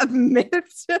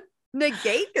to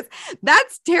negate because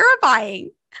that's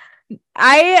terrifying.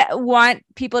 I want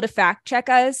people to fact check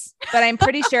us, but I'm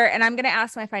pretty sure, and I'm going to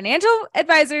ask my financial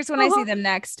advisors when I see them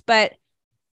next, but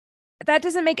that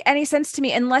doesn't make any sense to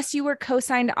me unless you were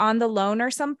co-signed on the loan or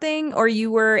something, or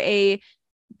you were a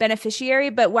beneficiary.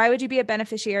 But why would you be a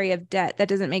beneficiary of debt? That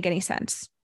doesn't make any sense.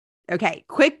 Okay.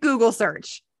 Quick Google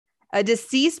search. A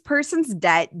deceased person's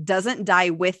debt doesn't die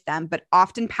with them, but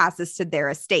often passes to their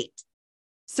estate.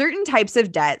 Certain types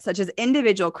of debt, such as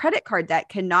individual credit card debt,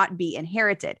 cannot be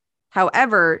inherited.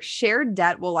 However, shared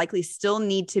debt will likely still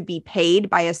need to be paid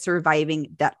by a surviving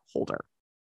debt holder.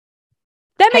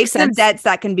 That makes Types sense. of debts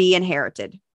that can be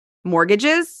inherited: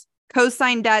 mortgages,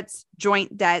 co-signed debts,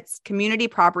 joint debts, community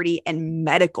property, and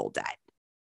medical debt.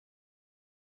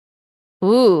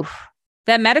 Ooh,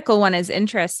 that medical one is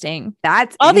interesting.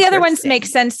 That's all the other ones make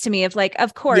sense to me of like,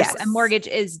 of course, Yes. a mortgage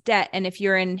is debt. And if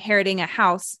you're inheriting a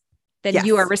house, then Yes.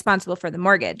 you are responsible for the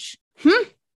mortgage.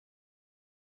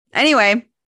 Anyway,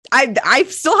 I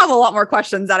still have a lot more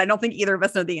questions that I don't think either of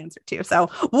us know the answer to. So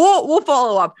we'll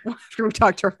follow up after we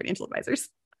talk to our financial advisors.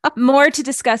 More to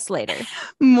discuss later.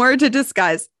 More to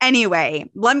discuss. Anyway,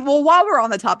 while we're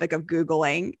on the topic of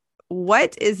Googling,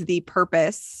 what is the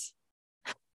purpose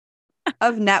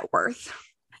of net worth?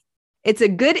 It's a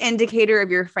good indicator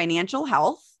of your financial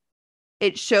health.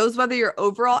 It shows whether your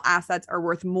overall assets are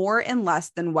worth more and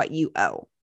less than what you owe.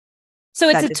 So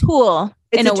it's a tool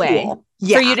in a way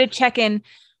for you to check in.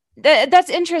 That's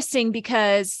interesting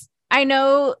because I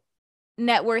know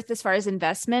net worth as far as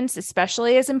investments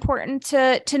especially is important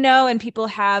to know, and people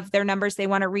have their numbers they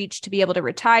want to reach to be able to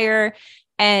retire.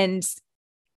 And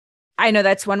I know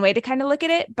that's one way to kind of look at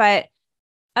it, but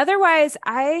otherwise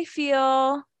I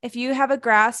feel if you have a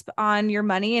grasp on your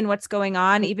money and what's going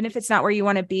on, even if it's not where you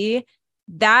want to be,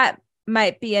 that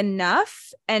might be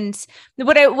enough. And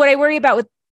what I worry about with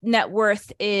net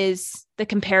worth is the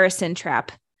comparison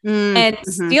trap. And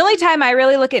the only time I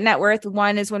really look at net worth,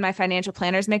 one is when my financial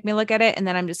planners make me look at it. And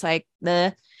then I'm just like,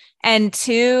 the, and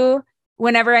two,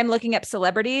 whenever I'm looking up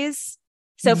celebrities.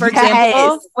 So for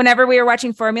example, whenever we were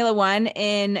watching Formula One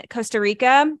in Costa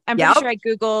Rica, I'm pretty sure I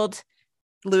Googled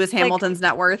Lewis Hamilton's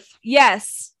net worth.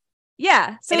 Yes.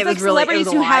 Yeah. So and it's like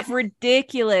celebrities who have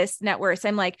ridiculous net worths.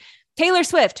 I'm like, Taylor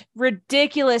Swift,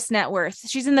 ridiculous net worth.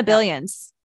 She's in the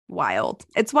billions. Wild.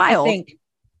 It's wild. I think.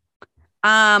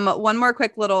 One more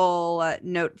quick little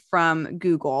note from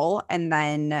Google, and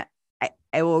then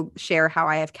I will share how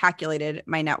I have calculated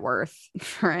my net worth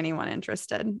for anyone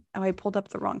interested. Oh, I pulled up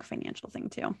the wrong financial thing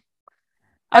too.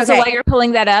 So while you're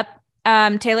pulling that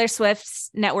up, Taylor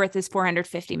Swift's net worth is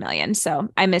 450 million. So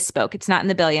I misspoke. It's not in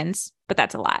the billions, but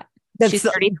that's a lot. She's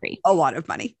 33. A lot of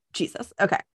money. Jesus.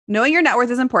 Okay. Knowing your net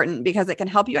worth is important because it can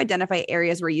help you identify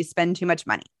areas where you spend too much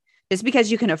money. Just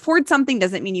because you can afford something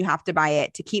doesn't mean you have to buy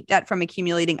it. To keep debt from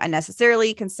accumulating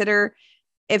unnecessarily, consider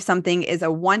if something is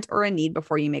a want or a need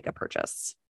before you make a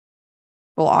purchase.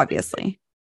 Well, obviously.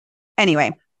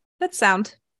 Anyway, that's some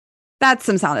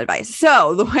sound advice.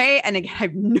 So the way, and again, I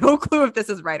have no clue if this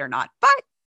is right or not, but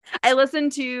I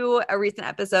listened to a recent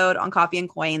episode on Coffee and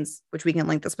Coins, which we can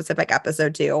link the specific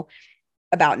episode to,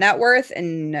 about net worth,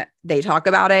 and they talk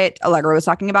about it. Allegra was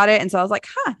talking about it. And so I was like,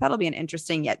 that'll be an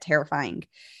interesting yet terrifying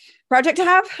project to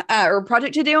have or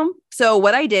project to do. So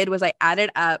what I did was I added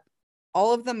up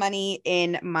all of the money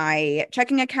in my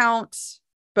checking account,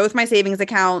 both my savings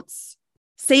accounts,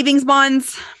 savings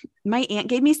bonds. My aunt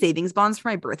gave me savings bonds for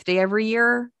my birthday every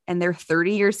year, and they're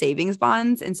 30-year savings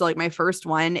bonds. And so like my first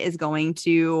one is going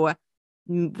to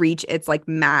reach its like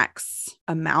max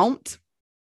amount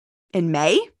in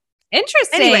May.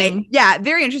 Interesting. Anyway, yeah,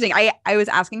 very interesting. I was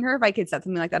asking her if I could set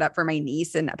something like that up for my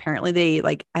niece, and apparently they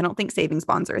I don't think savings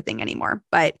bonds are a thing anymore,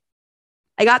 but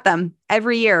I got them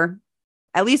every year,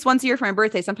 at least once a year for my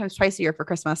birthday, sometimes twice a year for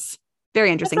Christmas.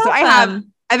 Very interesting. That's so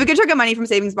awesome. I have a good chunk of money from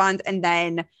savings bonds, and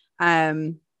then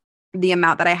the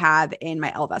amount that I have in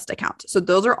my Ellevest account. So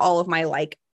those are all of my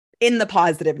in the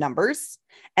positive numbers.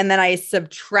 And then I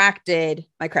subtracted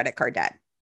my credit card debt.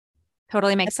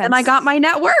 Totally makes sense. And I got my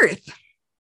net worth.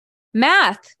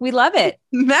 Math. We love it.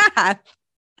 Math.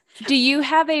 Do you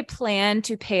have a plan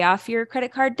to pay off your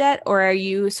credit card debt, or are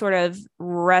you sort of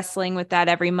wrestling with that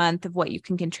every month of what you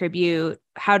can contribute?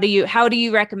 How do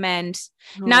you recommend?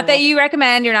 Not that you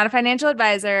recommend, you're not a financial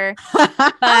advisor,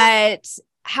 but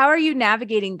how are you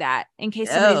navigating that in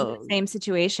case somebody's in the same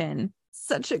situation?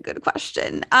 Such a good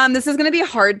question. This is going to be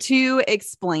hard to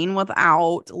explain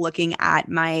without looking at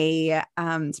my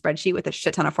spreadsheet with a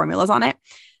shit ton of formulas on it.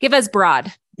 Give us broad.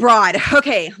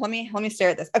 Okay, let me stare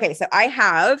at this. Okay, so I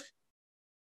have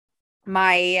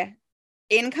my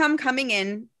income coming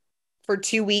in for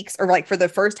 2 weeks, or for the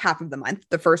first half of the month,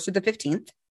 the 1st to the 15th.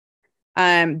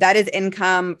 That is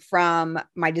income from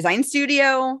my design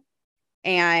studio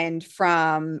and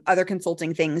from other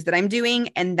consulting things that I'm doing.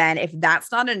 And then if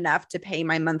that's not enough to pay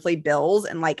my monthly bills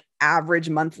and average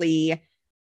monthly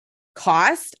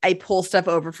cost, I pull stuff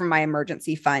over from my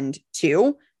emergency fund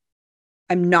too.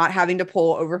 I'm not having to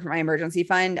pull over from my emergency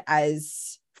fund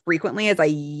as frequently as I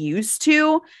used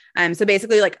to. So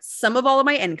basically some of all of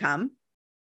my income,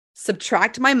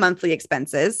 subtract my monthly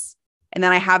expenses, and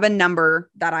then I have a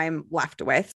number that I'm left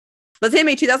with. Let's say I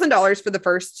made $2,000 for the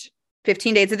first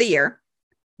 15 days of the year.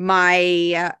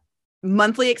 My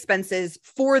monthly expenses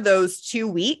for those 2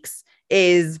 weeks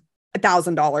is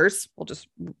 $1,000. We'll just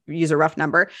use a rough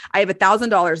number. I have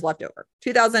 $1,000 left over.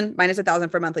 2,000 minus 1,000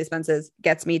 for monthly expenses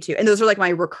gets me to, and those are like my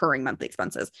recurring monthly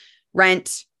expenses: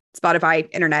 rent, Spotify,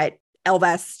 internet,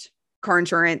 Elvest, car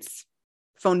insurance,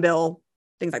 phone bill,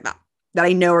 things like that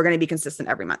I know are going to be consistent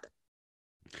every month.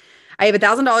 I have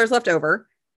 $1,000 left over.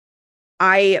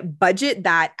 I budget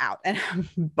that out, and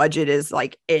budget is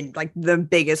like in like the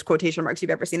biggest quotation marks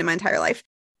you've ever seen in my entire life.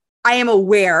 I am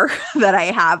aware that I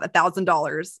have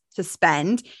 $1,000 to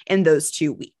spend in those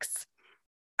 2 weeks.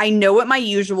 I know what my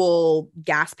usual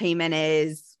gas payment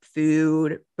is,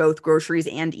 food, both groceries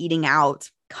and eating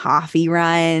out, coffee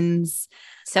runs.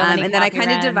 So many and then I kind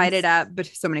of runs. divide it up, but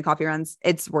so many coffee runs.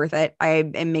 It's worth it.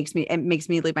 It makes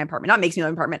me leave my apartment. Not makes me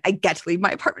leave my apartment. I get to leave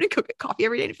my apartment and go get coffee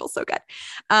every day, and it feels so good.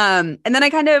 And then I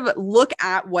kind of look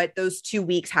at what those 2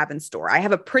 weeks have in store. I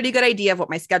have a pretty good idea of what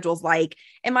my schedule's like.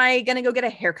 Am I going to go get a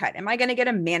haircut? Am I going to get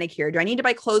a manicure? Do I need to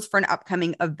buy clothes for an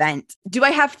upcoming event? Do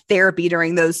I have therapy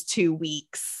during those 2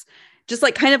 weeks? Just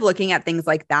like kind of looking at things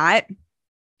like that.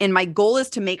 And my goal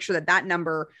is to make sure that that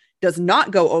number does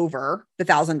not go over the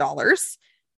 $1,000.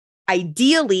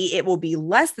 Ideally, it will be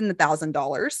less than the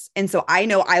 $1,000. And so I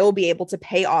know I will be able to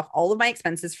pay off all of my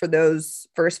expenses for those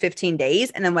first 15 days.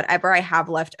 And then whatever I have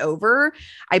left over,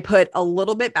 I put a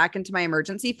little bit back into my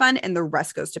emergency fund, and the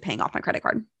rest goes to paying off my credit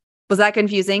card. Was that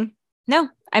confusing? No,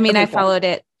 I mean, Okay, I cool. followed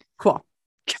it. Cool.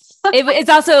 It's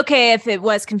also okay if it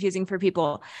was confusing for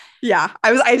people. Yeah.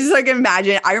 I just like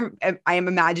imagine, I am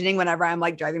imagining whenever I'm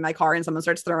like driving my car and someone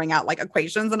starts throwing out like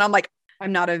equations, and I'm like,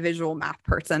 I'm not a visual math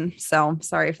person, so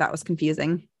sorry if that was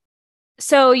confusing.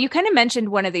 So you kind of mentioned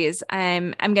one of these.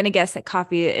 I'm going to guess that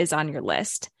coffee is on your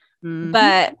list. Mm-hmm.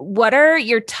 But what are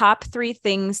your top 3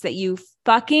 things that you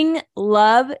fucking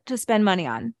love to spend money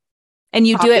on? And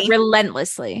you do it Coffee.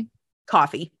 relentlessly.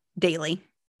 Coffee daily.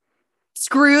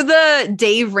 Screw the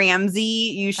Dave Ramsey,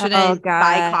 you shouldn't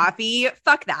buy coffee.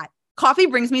 Fuck that. Coffee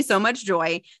brings me so much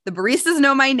joy. The baristas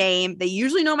know my name. They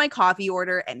usually know my coffee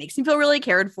order. It makes me feel really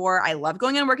cared for. I love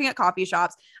going and working at coffee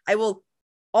shops. I will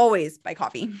always buy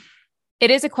coffee.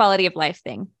 It is a quality of life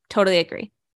thing. Totally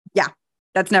agree. Yeah,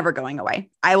 that's never going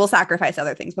away. I will sacrifice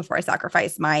other things before I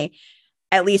sacrifice my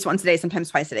at least once a day,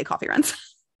 sometimes twice a day coffee runs.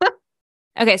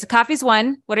 Okay, so coffe's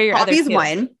 1. What are your other 2? Coffee's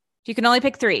 1. You can only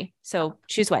pick 3, so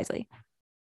choose wisely.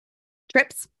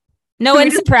 Trips. No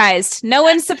one's surprised. No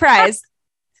one's surprised.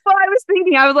 Well, I was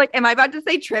thinking, I was like, am I about to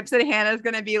say trips? And Hannah's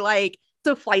going to be like,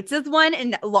 so flights is 1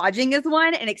 and lodging is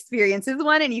 1 and experience is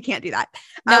 1. And you can't do that.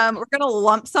 Nope. We're going to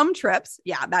lump some trips.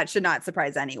 Yeah, that should not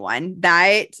surprise anyone.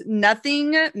 That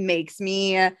nothing makes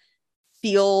me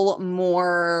feel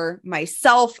more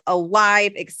myself,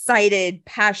 alive, excited,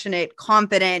 passionate,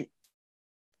 confident,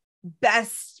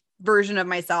 best version of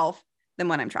myself than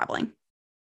when I'm traveling.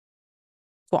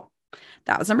 Cool.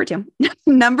 That was number 2.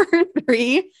 Number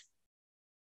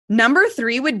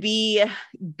 3 would be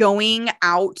going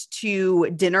out to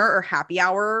dinner or happy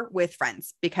hour with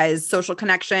friends, because social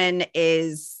connection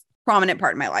is a prominent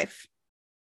part of my life.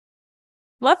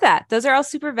 Love that. Those are all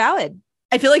super valid.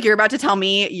 I feel like you're about to tell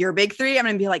me your big 3. I'm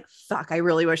going to be like, fuck, I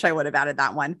really wish I would have added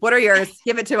that one. What are yours?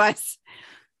 Give it to us.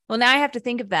 Well, now I have to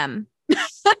think of them.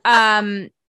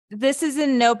 This is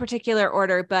in no particular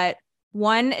order, but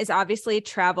 1 is obviously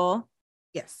travel.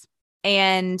 Yes.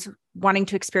 And wanting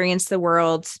to experience the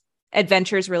world.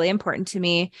 Adventure is really important to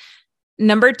me.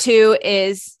 Number 2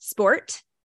 is sport.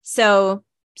 So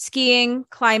skiing,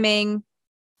 climbing,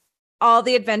 all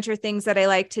the adventure things that I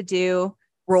like to do.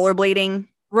 Rollerblading.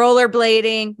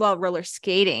 Well, roller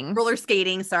skating. Roller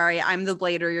skating. Sorry. I'm the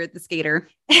blader. You're the skater.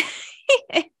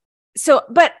 So,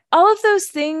 but all of those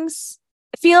things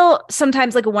feel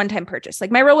sometimes like a one-time purchase.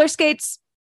 Like my roller skates,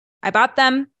 I bought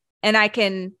them and I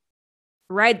can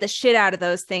ride the shit out of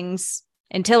those things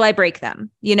until I break them,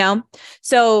 you know?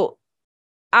 So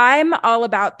I'm all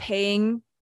about paying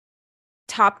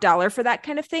top dollar for that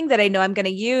kind of thing that I know I'm going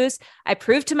to use. I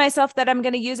prove to myself that I'm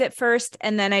going to use it first,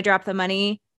 and then I drop the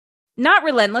money. Not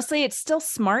relentlessly. It's still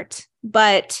smart,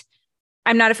 but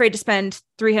I'm not afraid to spend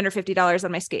 $350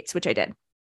 on my skates, which I did.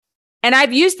 And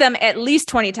I've used them at least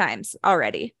 20 times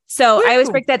already. So I always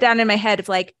break that down in my head of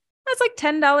like, that's like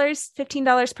 $10,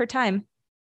 $15 per time.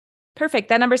 Perfect.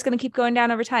 That number is going to keep going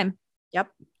down over time. Yep.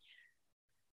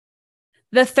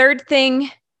 The third thing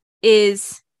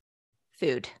is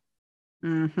food.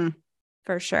 Mm-hmm.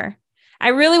 For sure. I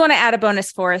really want to add a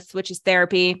bonus 4th, which is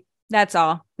therapy. That's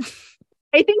all.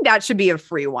 I think that should be a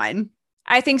free one.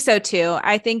 I think so too.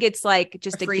 I think it's like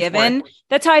just a given. 4th.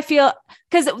 That's how I feel.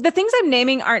 Because the things I'm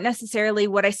naming aren't necessarily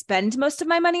what I spend most of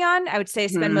my money on. I would say I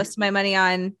spend most of my money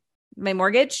on My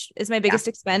mortgage is my biggest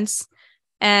expense,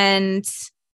 and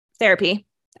therapy.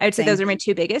 I would say those are my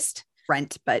two biggest.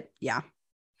 Rent, but yeah.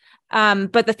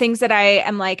 But the things that I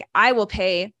am like, I will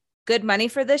pay good money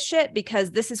for this shit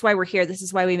because this is why we're here. This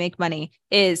is why we make money,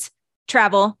 is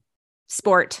travel,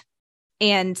 sport,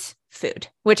 and food,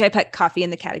 which I put coffee in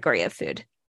the category of food.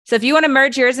 So if you want to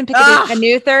merge yours and pick a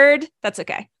new third, that's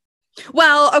okay.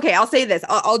 Well, okay, I'll say this.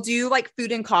 I'll do like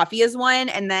food and coffee as one,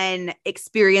 and then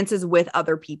experiences with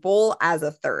other people as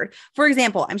a third. For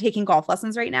example, I'm taking golf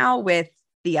lessons right now with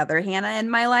the other Hannah in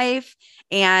my life.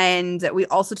 And we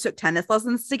also took tennis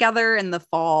lessons together in the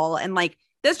fall. And like,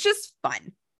 that's just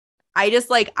fun.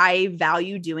 I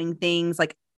value doing things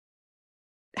like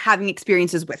having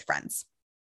experiences with friends.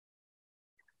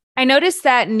 I noticed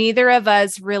that neither of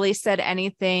us really said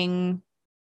anything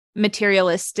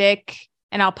materialistic.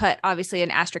 And I'll put obviously an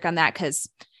asterisk on that because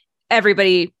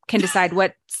everybody can decide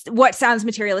what sounds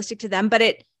materialistic to them.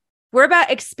 But we're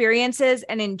about experiences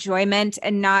and enjoyment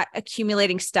and not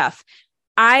accumulating stuff.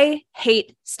 I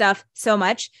hate stuff so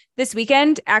much. This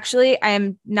weekend, actually, I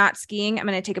am not skiing. I'm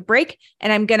going to take a break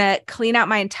and I'm going to clean out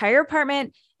my entire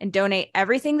apartment and donate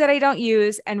everything that I don't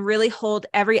use and really hold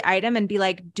every item and be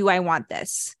like, do I want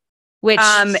this? Which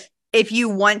if you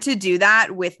want to do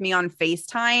that with me on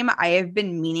FaceTime, I have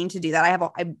been meaning to do that.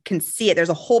 I can see it. There's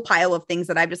a whole pile of things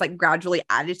that I've just like gradually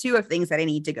added to of things that I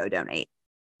need to go donate.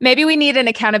 Maybe we need an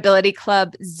accountability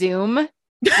club Zoom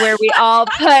where we all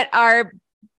put our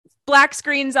black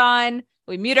screens on,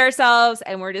 we mute ourselves,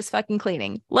 and we're just fucking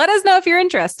cleaning. Let us know if you're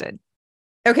interested.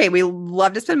 Okay, we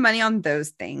love to spend money on those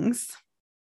things.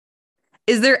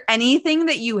 Is there anything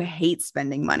that you hate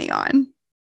spending money on?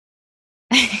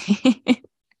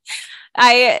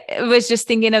 I was just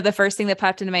thinking of the first thing that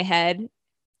popped into my head,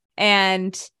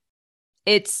 and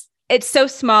it's so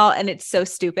small and it's so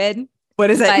stupid.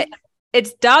 What is it?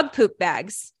 It's dog poop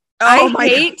bags. Oh, I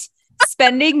hate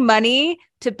spending money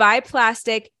to buy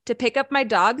plastic to pick up my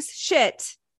dog's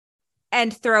shit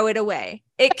and throw it away.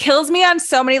 It kills me on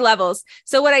so many levels.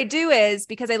 So what I do is,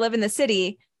 because I live in the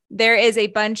city, there is a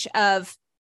bunch of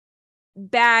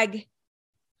bag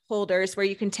holders where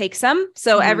you can take some.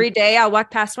 So every day I'll walk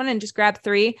past one and just grab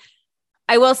 3.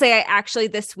 I will say I actually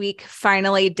this week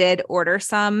finally did order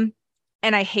some,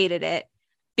 and I hated it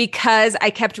because I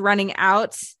kept running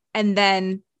out, and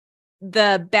then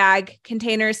the bag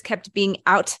containers kept being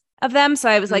out of them. So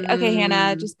I was like, okay,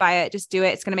 Hannah, just buy it. Just do it.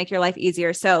 It's going to make your life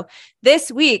easier. So this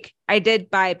week I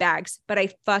did buy bags, but I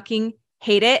fucking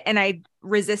hate it. And I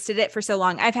resisted it for so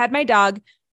long. I've had my dog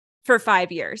for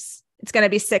 5 years. It's going to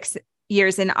be 6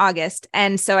 years in August.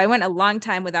 And so I went a long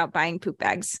time without buying poop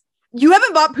bags. You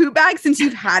haven't bought poop bags since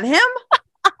you've had him?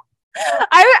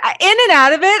 I in and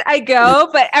out of it, I go.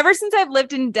 But ever since I've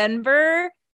lived in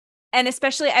Denver, and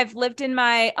especially I've lived in oh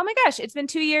my gosh, it's been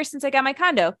 2 years since I got my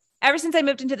condo. Ever since I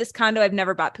moved into this condo, I've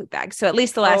never bought poop bags. So at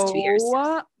least the last 2 years.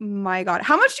 Oh my God.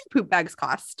 How much do poop bags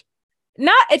cost?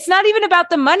 It's not even about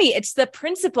the money. It's the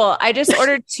principle. I just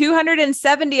ordered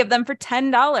 270 of them for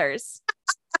 $10.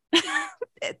 That's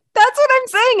what I'm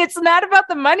saying. It's not about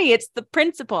the money. It's the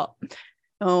principle.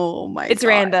 Oh my God. It's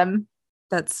random.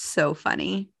 That's so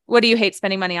funny. What do you hate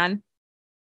spending money on?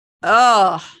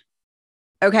 Oh,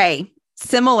 okay.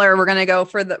 Similar. We're going to go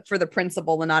for the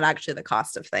principle and not actually the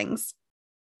cost of things.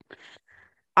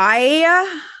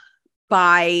 I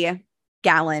buy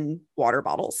gallon water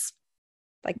bottles,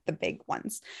 like the big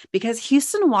ones, because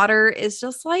Houston water is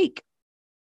just like,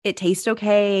 it tastes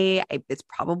okay. It's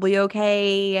probably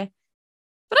okay,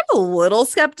 but I'm a little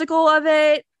skeptical of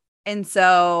it. And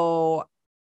so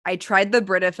I tried the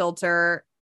Brita filter.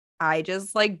 I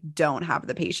just like don't have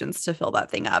the patience to fill that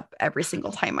thing up every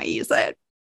single time I use it.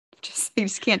 I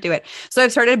just can't do it. So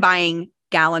I've started buying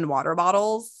gallon water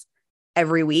bottles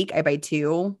every week. I buy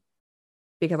 2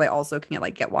 because I also can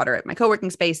get water at my co-working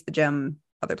space, the gym,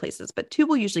 other places, but 2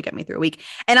 will usually get me through a week.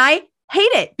 And I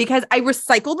hate it because I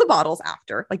recycle the bottles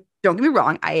after. Like, don't get me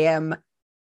wrong. I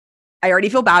already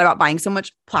feel bad about buying so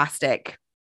much plastic,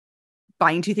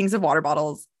 buying 2 things of water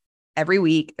bottles every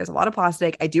week. There's a lot of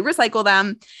plastic. I do recycle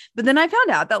them. But then I found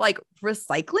out that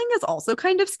recycling is also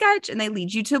kind of sketch, and they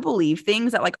lead you to believe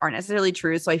things that aren't necessarily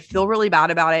true. So I feel really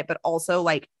bad about it, but also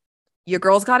your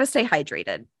girl's got to stay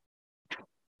hydrated.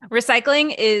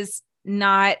 Recycling is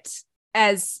not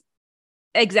as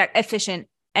efficient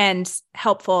and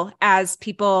helpful as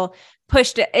people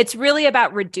pushed it. It's really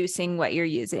about reducing what you're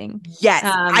using. Yes.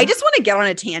 I just want to get on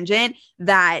a tangent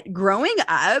that growing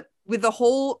up with the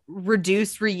whole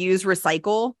reduce, reuse,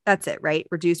 recycle, that's it, right?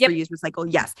 Reduce, reuse, recycle.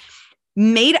 Yes.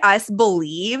 made us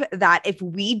believe that if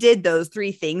we did those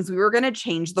 3 things, we were going to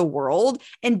change the world,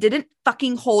 and didn't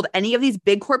fucking hold any of these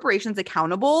big corporations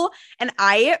accountable. And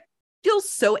I feel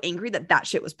so angry that that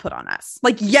shit was put on us.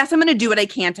 Like, yes, I'm going to do what I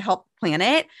can to help the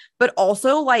planet, but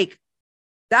also like,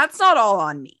 that's not all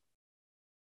on me.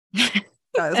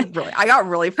 I got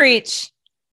really preach.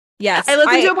 Yes. I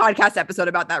listened to a podcast episode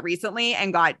about that recently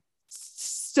and got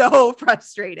so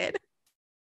frustrated.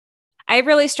 I have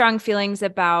really strong feelings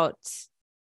about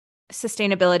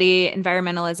sustainability,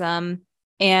 environmentalism,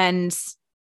 and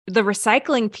the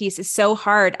recycling piece is so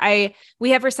hard. We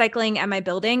have recycling at my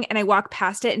building, and I walk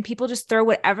past it and people just throw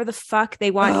whatever the fuck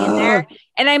they want in there.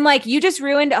 And I'm like, you just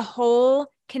ruined a whole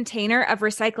container of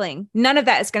recycling. None of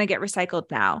that is going to get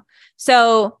recycled now.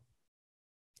 So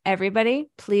everybody,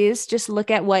 please just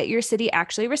look at what your city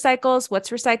actually recycles, what's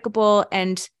recyclable.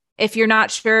 And if you're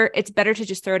not sure, it's better to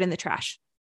just throw it in the trash.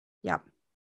 Yeah.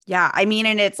 Yeah. I mean,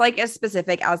 and it's like as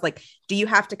specific as like, do you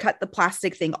have to cut the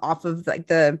plastic thing off of like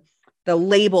the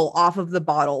label off of the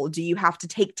bottle? Do you have to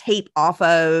take tape off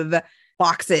of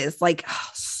boxes? Like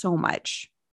so much.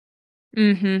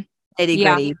 Mm-hmm.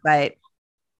 Nitty-gritty, but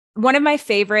one of my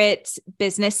favorite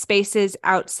business spaces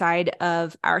outside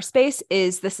of our space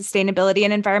is the sustainability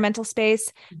and environmental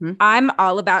space. Mm-hmm. I'm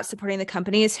all about supporting the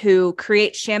companies who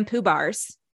create shampoo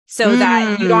bars so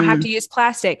that you don't have to use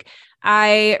plastic.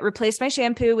 I replaced my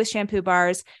shampoo with shampoo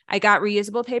bars. I got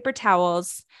reusable paper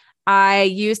towels. I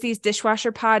use these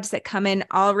dishwasher pods that come in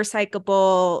all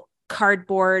recyclable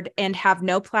cardboard and have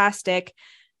no plastic.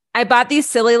 I bought these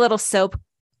silly little soap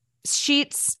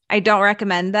sheets. I don't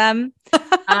recommend them.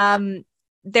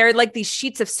 They're like these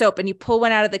sheets of soap, and you pull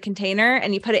one out of the container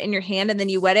and you put it in your hand, and then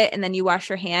you wet it, and then you wash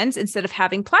your hands instead of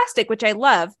having plastic, which I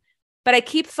love. But I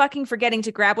keep fucking forgetting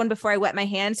to grab one before I wet my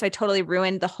hands. So I totally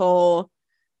ruined the whole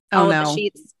of the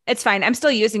sheets. It's fine. I'm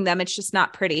still using them. It's just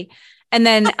not pretty. And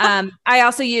then I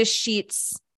also use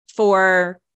sheets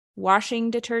for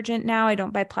washing detergent now. I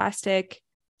don't buy plastic.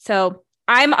 So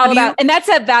I'm all about, and that's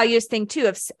a values thing too.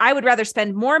 If I would rather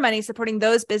spend more money supporting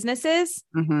those businesses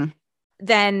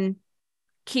than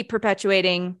keep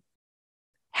perpetuating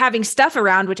having stuff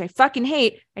around, which I fucking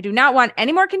hate. I do not want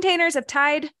any more containers of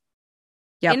Tide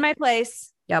in my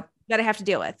place that I have to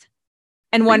deal with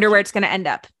and wonder where it's going to end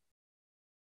up.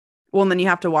 Well, and then you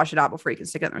have to wash it out before you can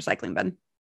stick it in the recycling bin.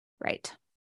 Right.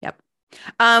 Yep.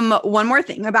 One more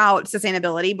thing about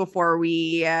sustainability before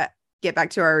we get back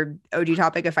to our OG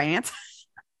topic of finance.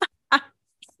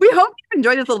 We hope you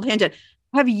enjoyed this little tangent.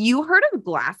 Have you heard of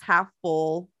Glass Half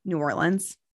Full New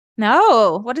Orleans?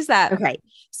 No. What is that? Okay.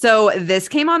 So this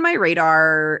came on my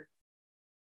radar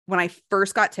when I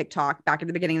first got TikTok back at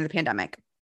the beginning of the pandemic.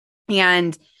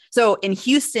 And so in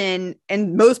Houston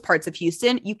and most parts of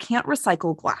Houston, you can't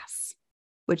recycle glass,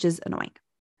 which is annoying.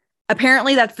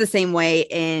 Apparently, that's the same way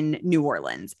in New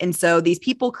Orleans. And so these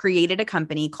people created a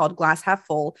company called Glass Half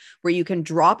Full where you can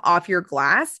drop off your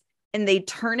glass and they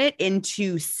turn it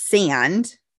into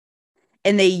sand.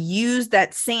 And they use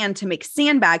that sand to make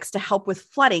sandbags to help with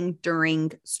flooding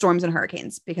during storms and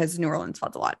hurricanes because New Orleans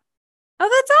floods a lot.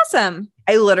 Oh, that's awesome.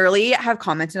 I literally have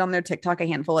commented on their TikTok a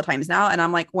handful of times now. And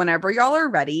I'm like, whenever y'all are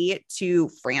ready to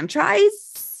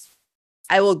franchise,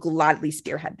 I will gladly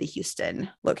spearhead the Houston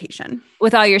location.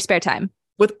 With all your spare time.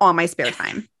 With all my spare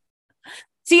time.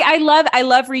 See, I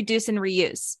love reduce and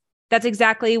reuse. That's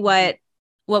exactly what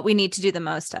we need to do the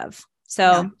most of.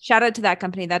 So shout out to that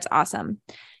company. That's awesome.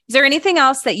 Is there anything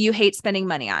else that you hate spending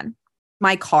money on?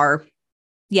 My car.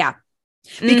 Yeah.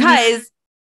 Because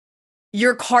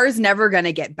your car's never going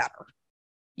to get better.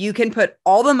 You can put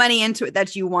all the money into it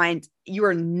that you want. You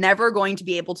are never going to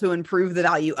be able to improve the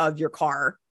value of your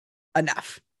car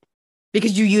enough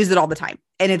because you use it all the time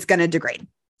and it's going to degrade.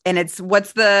 And it's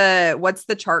what's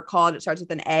the chart called? It starts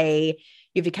with an A.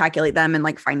 You have to calculate them in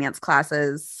like finance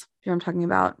classes. You know what I'm talking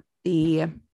about?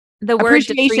 The word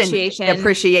depreciation.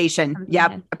 Appreciation.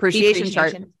 Yep. Appreciation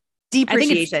chart.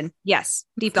 Depreciation. Yes.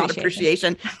 Depreciation. Not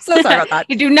appreciation. So sorry about that.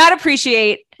 You do not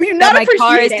appreciate that my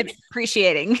car is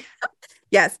depreciating.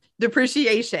 Yes.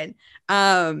 Depreciation.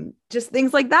 Just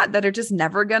things like that are just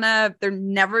never gonna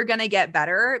get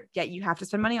better, yet you have to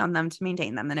spend money on them to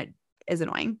maintain them. And it is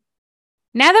annoying.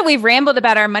 Now that we've rambled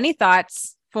about our money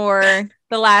thoughts for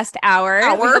the last hour,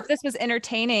 we hope this was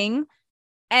entertaining.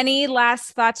 Any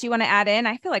last thoughts you want to add in?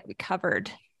 I feel like we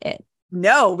covered it.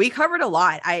 No, we covered a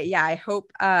lot. I hope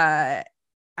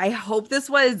I hope this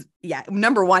was,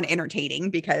 number one, entertaining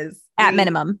because at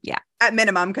minimum,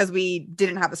 because we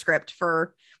didn't have a script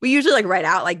we usually like write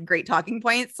out like great talking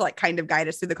points to like kind of guide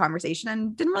us through the conversation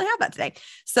and didn't really have that today.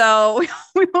 So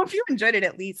we hope you enjoyed it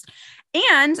at least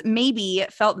and maybe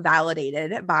felt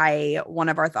validated by one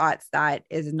of our thoughts that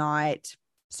is not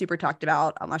super talked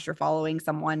about unless you're following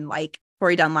someone like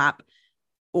Tori Dunlap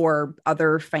or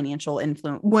other financial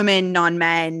women,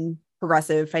 non-men,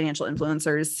 progressive financial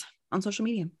influencers on social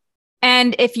media.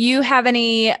 And if you have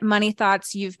any money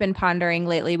thoughts you've been pondering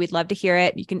lately, we'd love to hear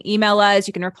it. You can email us.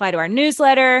 You can reply to our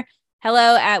newsletter,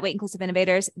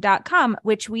 hello@weightInclusiveinnovators.com,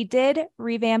 which we did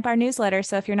revamp our newsletter.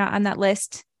 So if you're not on that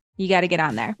list, you got to get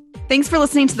on there. Thanks for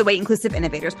listening to the Weight Inclusive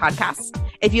Innovators podcast.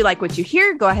 If you like what you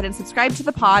hear, go ahead and subscribe to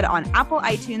the pod on Apple,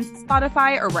 iTunes,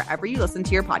 Spotify, or wherever you listen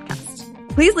to your podcast.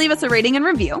 Please leave us a rating and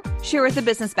review, share with a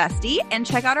business bestie, and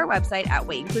check out our website at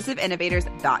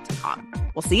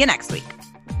weightinclusiveinnovators.com. We'll see you next week.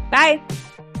 Bye.